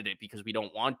MVP candidate because we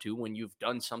don't want to, when you've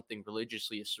done something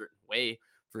religiously a certain way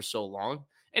for so long.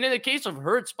 And in the case of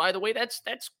Hurts, by the way, that's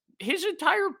his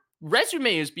entire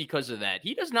resume is because of that.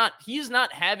 He is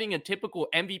not having a typical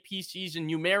MVP season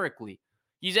numerically.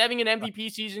 He's having an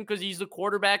MVP season because he's the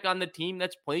quarterback on the team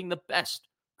that's playing the best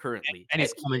currently. And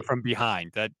he's coming from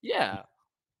behind.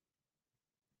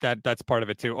 That's part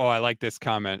of it too. Oh, I like this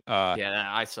comment.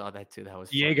 I saw that too. That was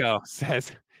Diego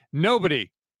says, nobody.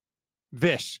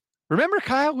 Vish. Remember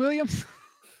Kyle Williams?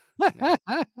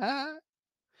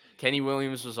 Kenny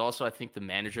Williams was also, I think, the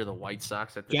manager of the White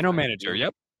Sox at the general time. Manager.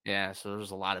 Yep. Yeah. So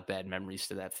there's a lot of bad memories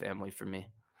to that family for me.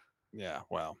 Yeah.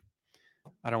 Well,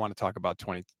 I don't want to talk about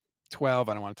 2012.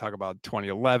 I don't want to talk about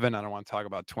 2011. I don't want to talk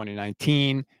about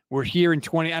 2019. We're here in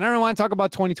I don't want to talk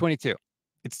about 2022.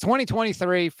 It's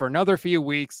 2023 for another few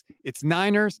weeks. It's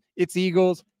Niners, it's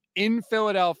Eagles in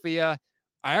Philadelphia.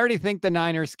 I already think the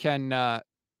Niners can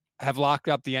have locked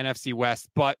up the NFC West,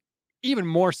 but even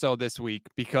more so this week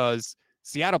because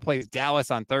Seattle plays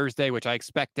Dallas on Thursday, which I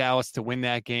expect Dallas to win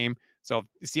that game. So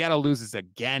if Seattle loses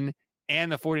again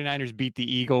and the 49ers beat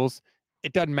the Eagles,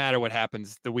 it doesn't matter what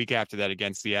happens the week after that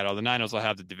against Seattle. The Niners will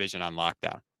have the division on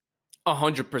lockdown.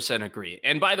 100% agree.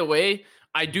 And by the way,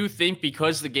 I do think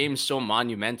because the game is so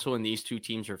monumental and these two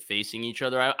teams are facing each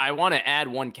other, I want to add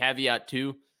one caveat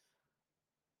too.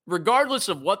 Regardless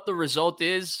of what the result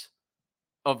is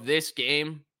of this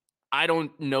game, I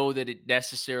don't know that it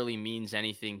necessarily means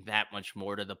anything that much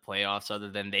more to the playoffs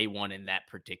other than they won in that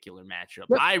particular matchup.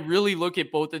 Yep. I really look at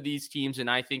both of these teams and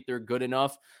I think they're good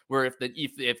enough where if the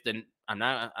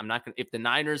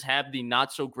Niners have the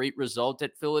not so great result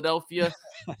at Philadelphia,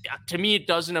 to me it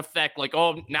doesn't affect like,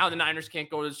 oh, now the Niners can't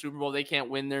go to the Super Bowl, they can't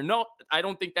win there. No, I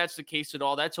don't think that's the case at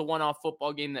all. That's a one-off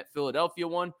football game that Philadelphia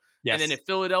won. Yes. And then if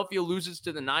Philadelphia loses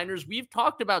to the Niners, we've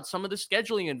talked about some of the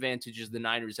scheduling advantages the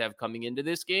Niners have coming into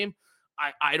this game.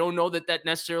 I don't know that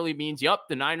necessarily means, yep,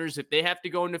 the Niners, if they have to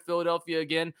go into Philadelphia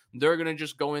again, they're going to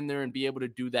just go in there and be able to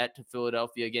do that to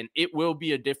Philadelphia again. It will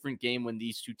be a different game when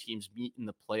these two teams meet in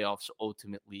the playoffs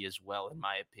ultimately as well, in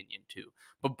my opinion, too.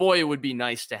 But boy, it would be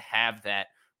nice to have that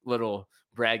little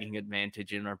bragging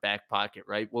advantage in our back pocket,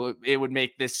 right? Well, it would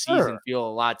make this season feel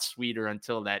a lot sweeter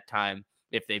until that time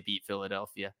if they beat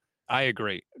Philadelphia. I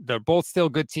agree. They're both still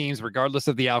good teams, regardless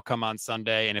of the outcome on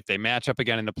Sunday. And if they match up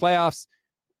again in the playoffs,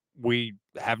 we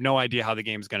have no idea how the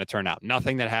game is going to turn out.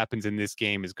 Nothing that happens in this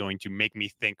game is going to make me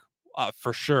think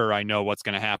for sure I know what's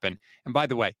going to happen. And by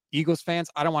the way, Eagles fans,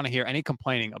 I don't want to hear any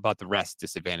complaining about the rest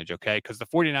disadvantage, okay? Because the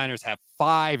 49ers have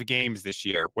 5 games this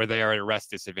year where they are at a rest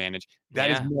disadvantage.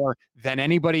 That is more than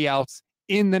anybody else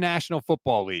in the National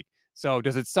Football League. So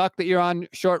does it suck that you're on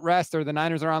short rest or the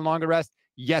Niners are on longer rest?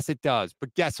 Yes, it does.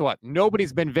 But guess what?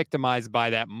 Nobody's been victimized by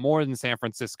that more than San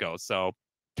Francisco. So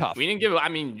tough. We didn't give,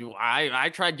 I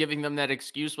tried giving them that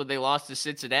excuse when they lost to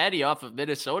Cincinnati off of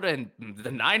Minnesota, and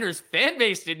the Niners fan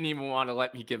base didn't even want to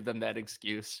let me give them that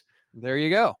excuse. There you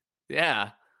go. Yeah.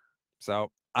 So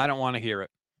I don't want to hear it.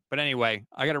 But anyway,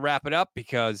 I got to wrap it up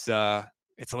because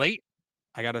it's late.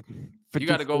 You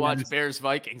got to go watch Bears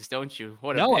Vikings, don't you?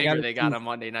 What a banger they got on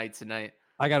Monday night tonight.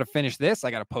 I got to finish this. I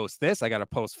got to post this. I got to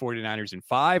post 49ers in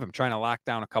 5. I'm trying to lock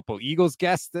down a couple Eagles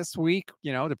guests this week,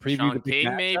 to preview Sean the big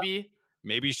King,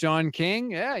 maybe Sean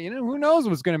King. Yeah. Who knows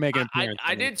what's going to make an appearance.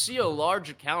 I did see a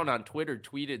large account on Twitter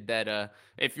tweeted that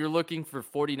if you're looking for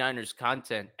 49ers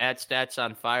content, at Stats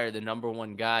on Fire, the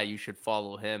 #1 guy, you should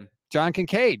follow him. John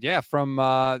Kincaid. Yeah. From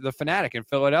The Fanatic in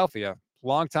Philadelphia.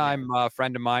 Longtime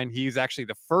friend of mine. He's actually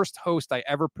the first host I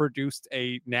ever produced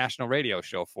a national radio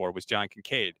show for was John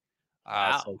Kincaid.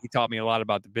 Wow. So he taught me a lot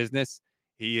about the business.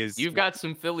 You've got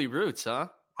some Philly roots, huh?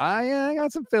 I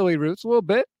got some Philly roots, a little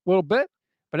bit.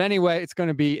 But anyway, it's going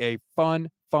to be a fun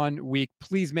week.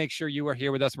 Please make sure you are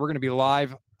here with us. We're going to be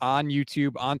live on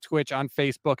YouTube, on Twitch, on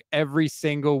Facebook every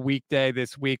single weekday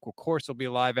this week. Of course, we'll be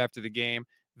live after the game.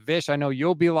 Vish, I know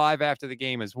you'll be live after the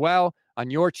game as well on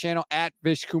your channel at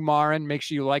Vish Kumaran. Make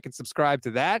sure you like and subscribe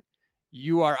to that.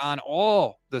 You are on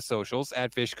all the socials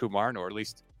at Vish Kumaran, or at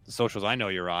least the socials I know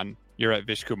you're on. You're at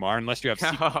Vish Kumar, unless you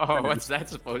have what's that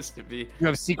supposed to be? You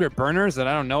have secret burners that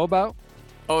I don't know about?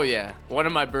 Oh, yeah. One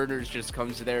of my burners just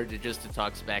comes there to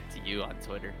talk back to you on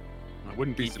Twitter. I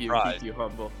wouldn't be surprised. Keep you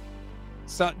humble.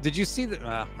 So, did you see that?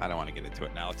 I don't want to get into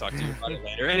it now. I'll talk to you about it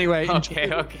later. Anyway,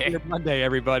 okay. Monday,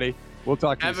 everybody. We'll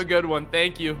talk to you soon. Have a good one.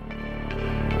 Thank you.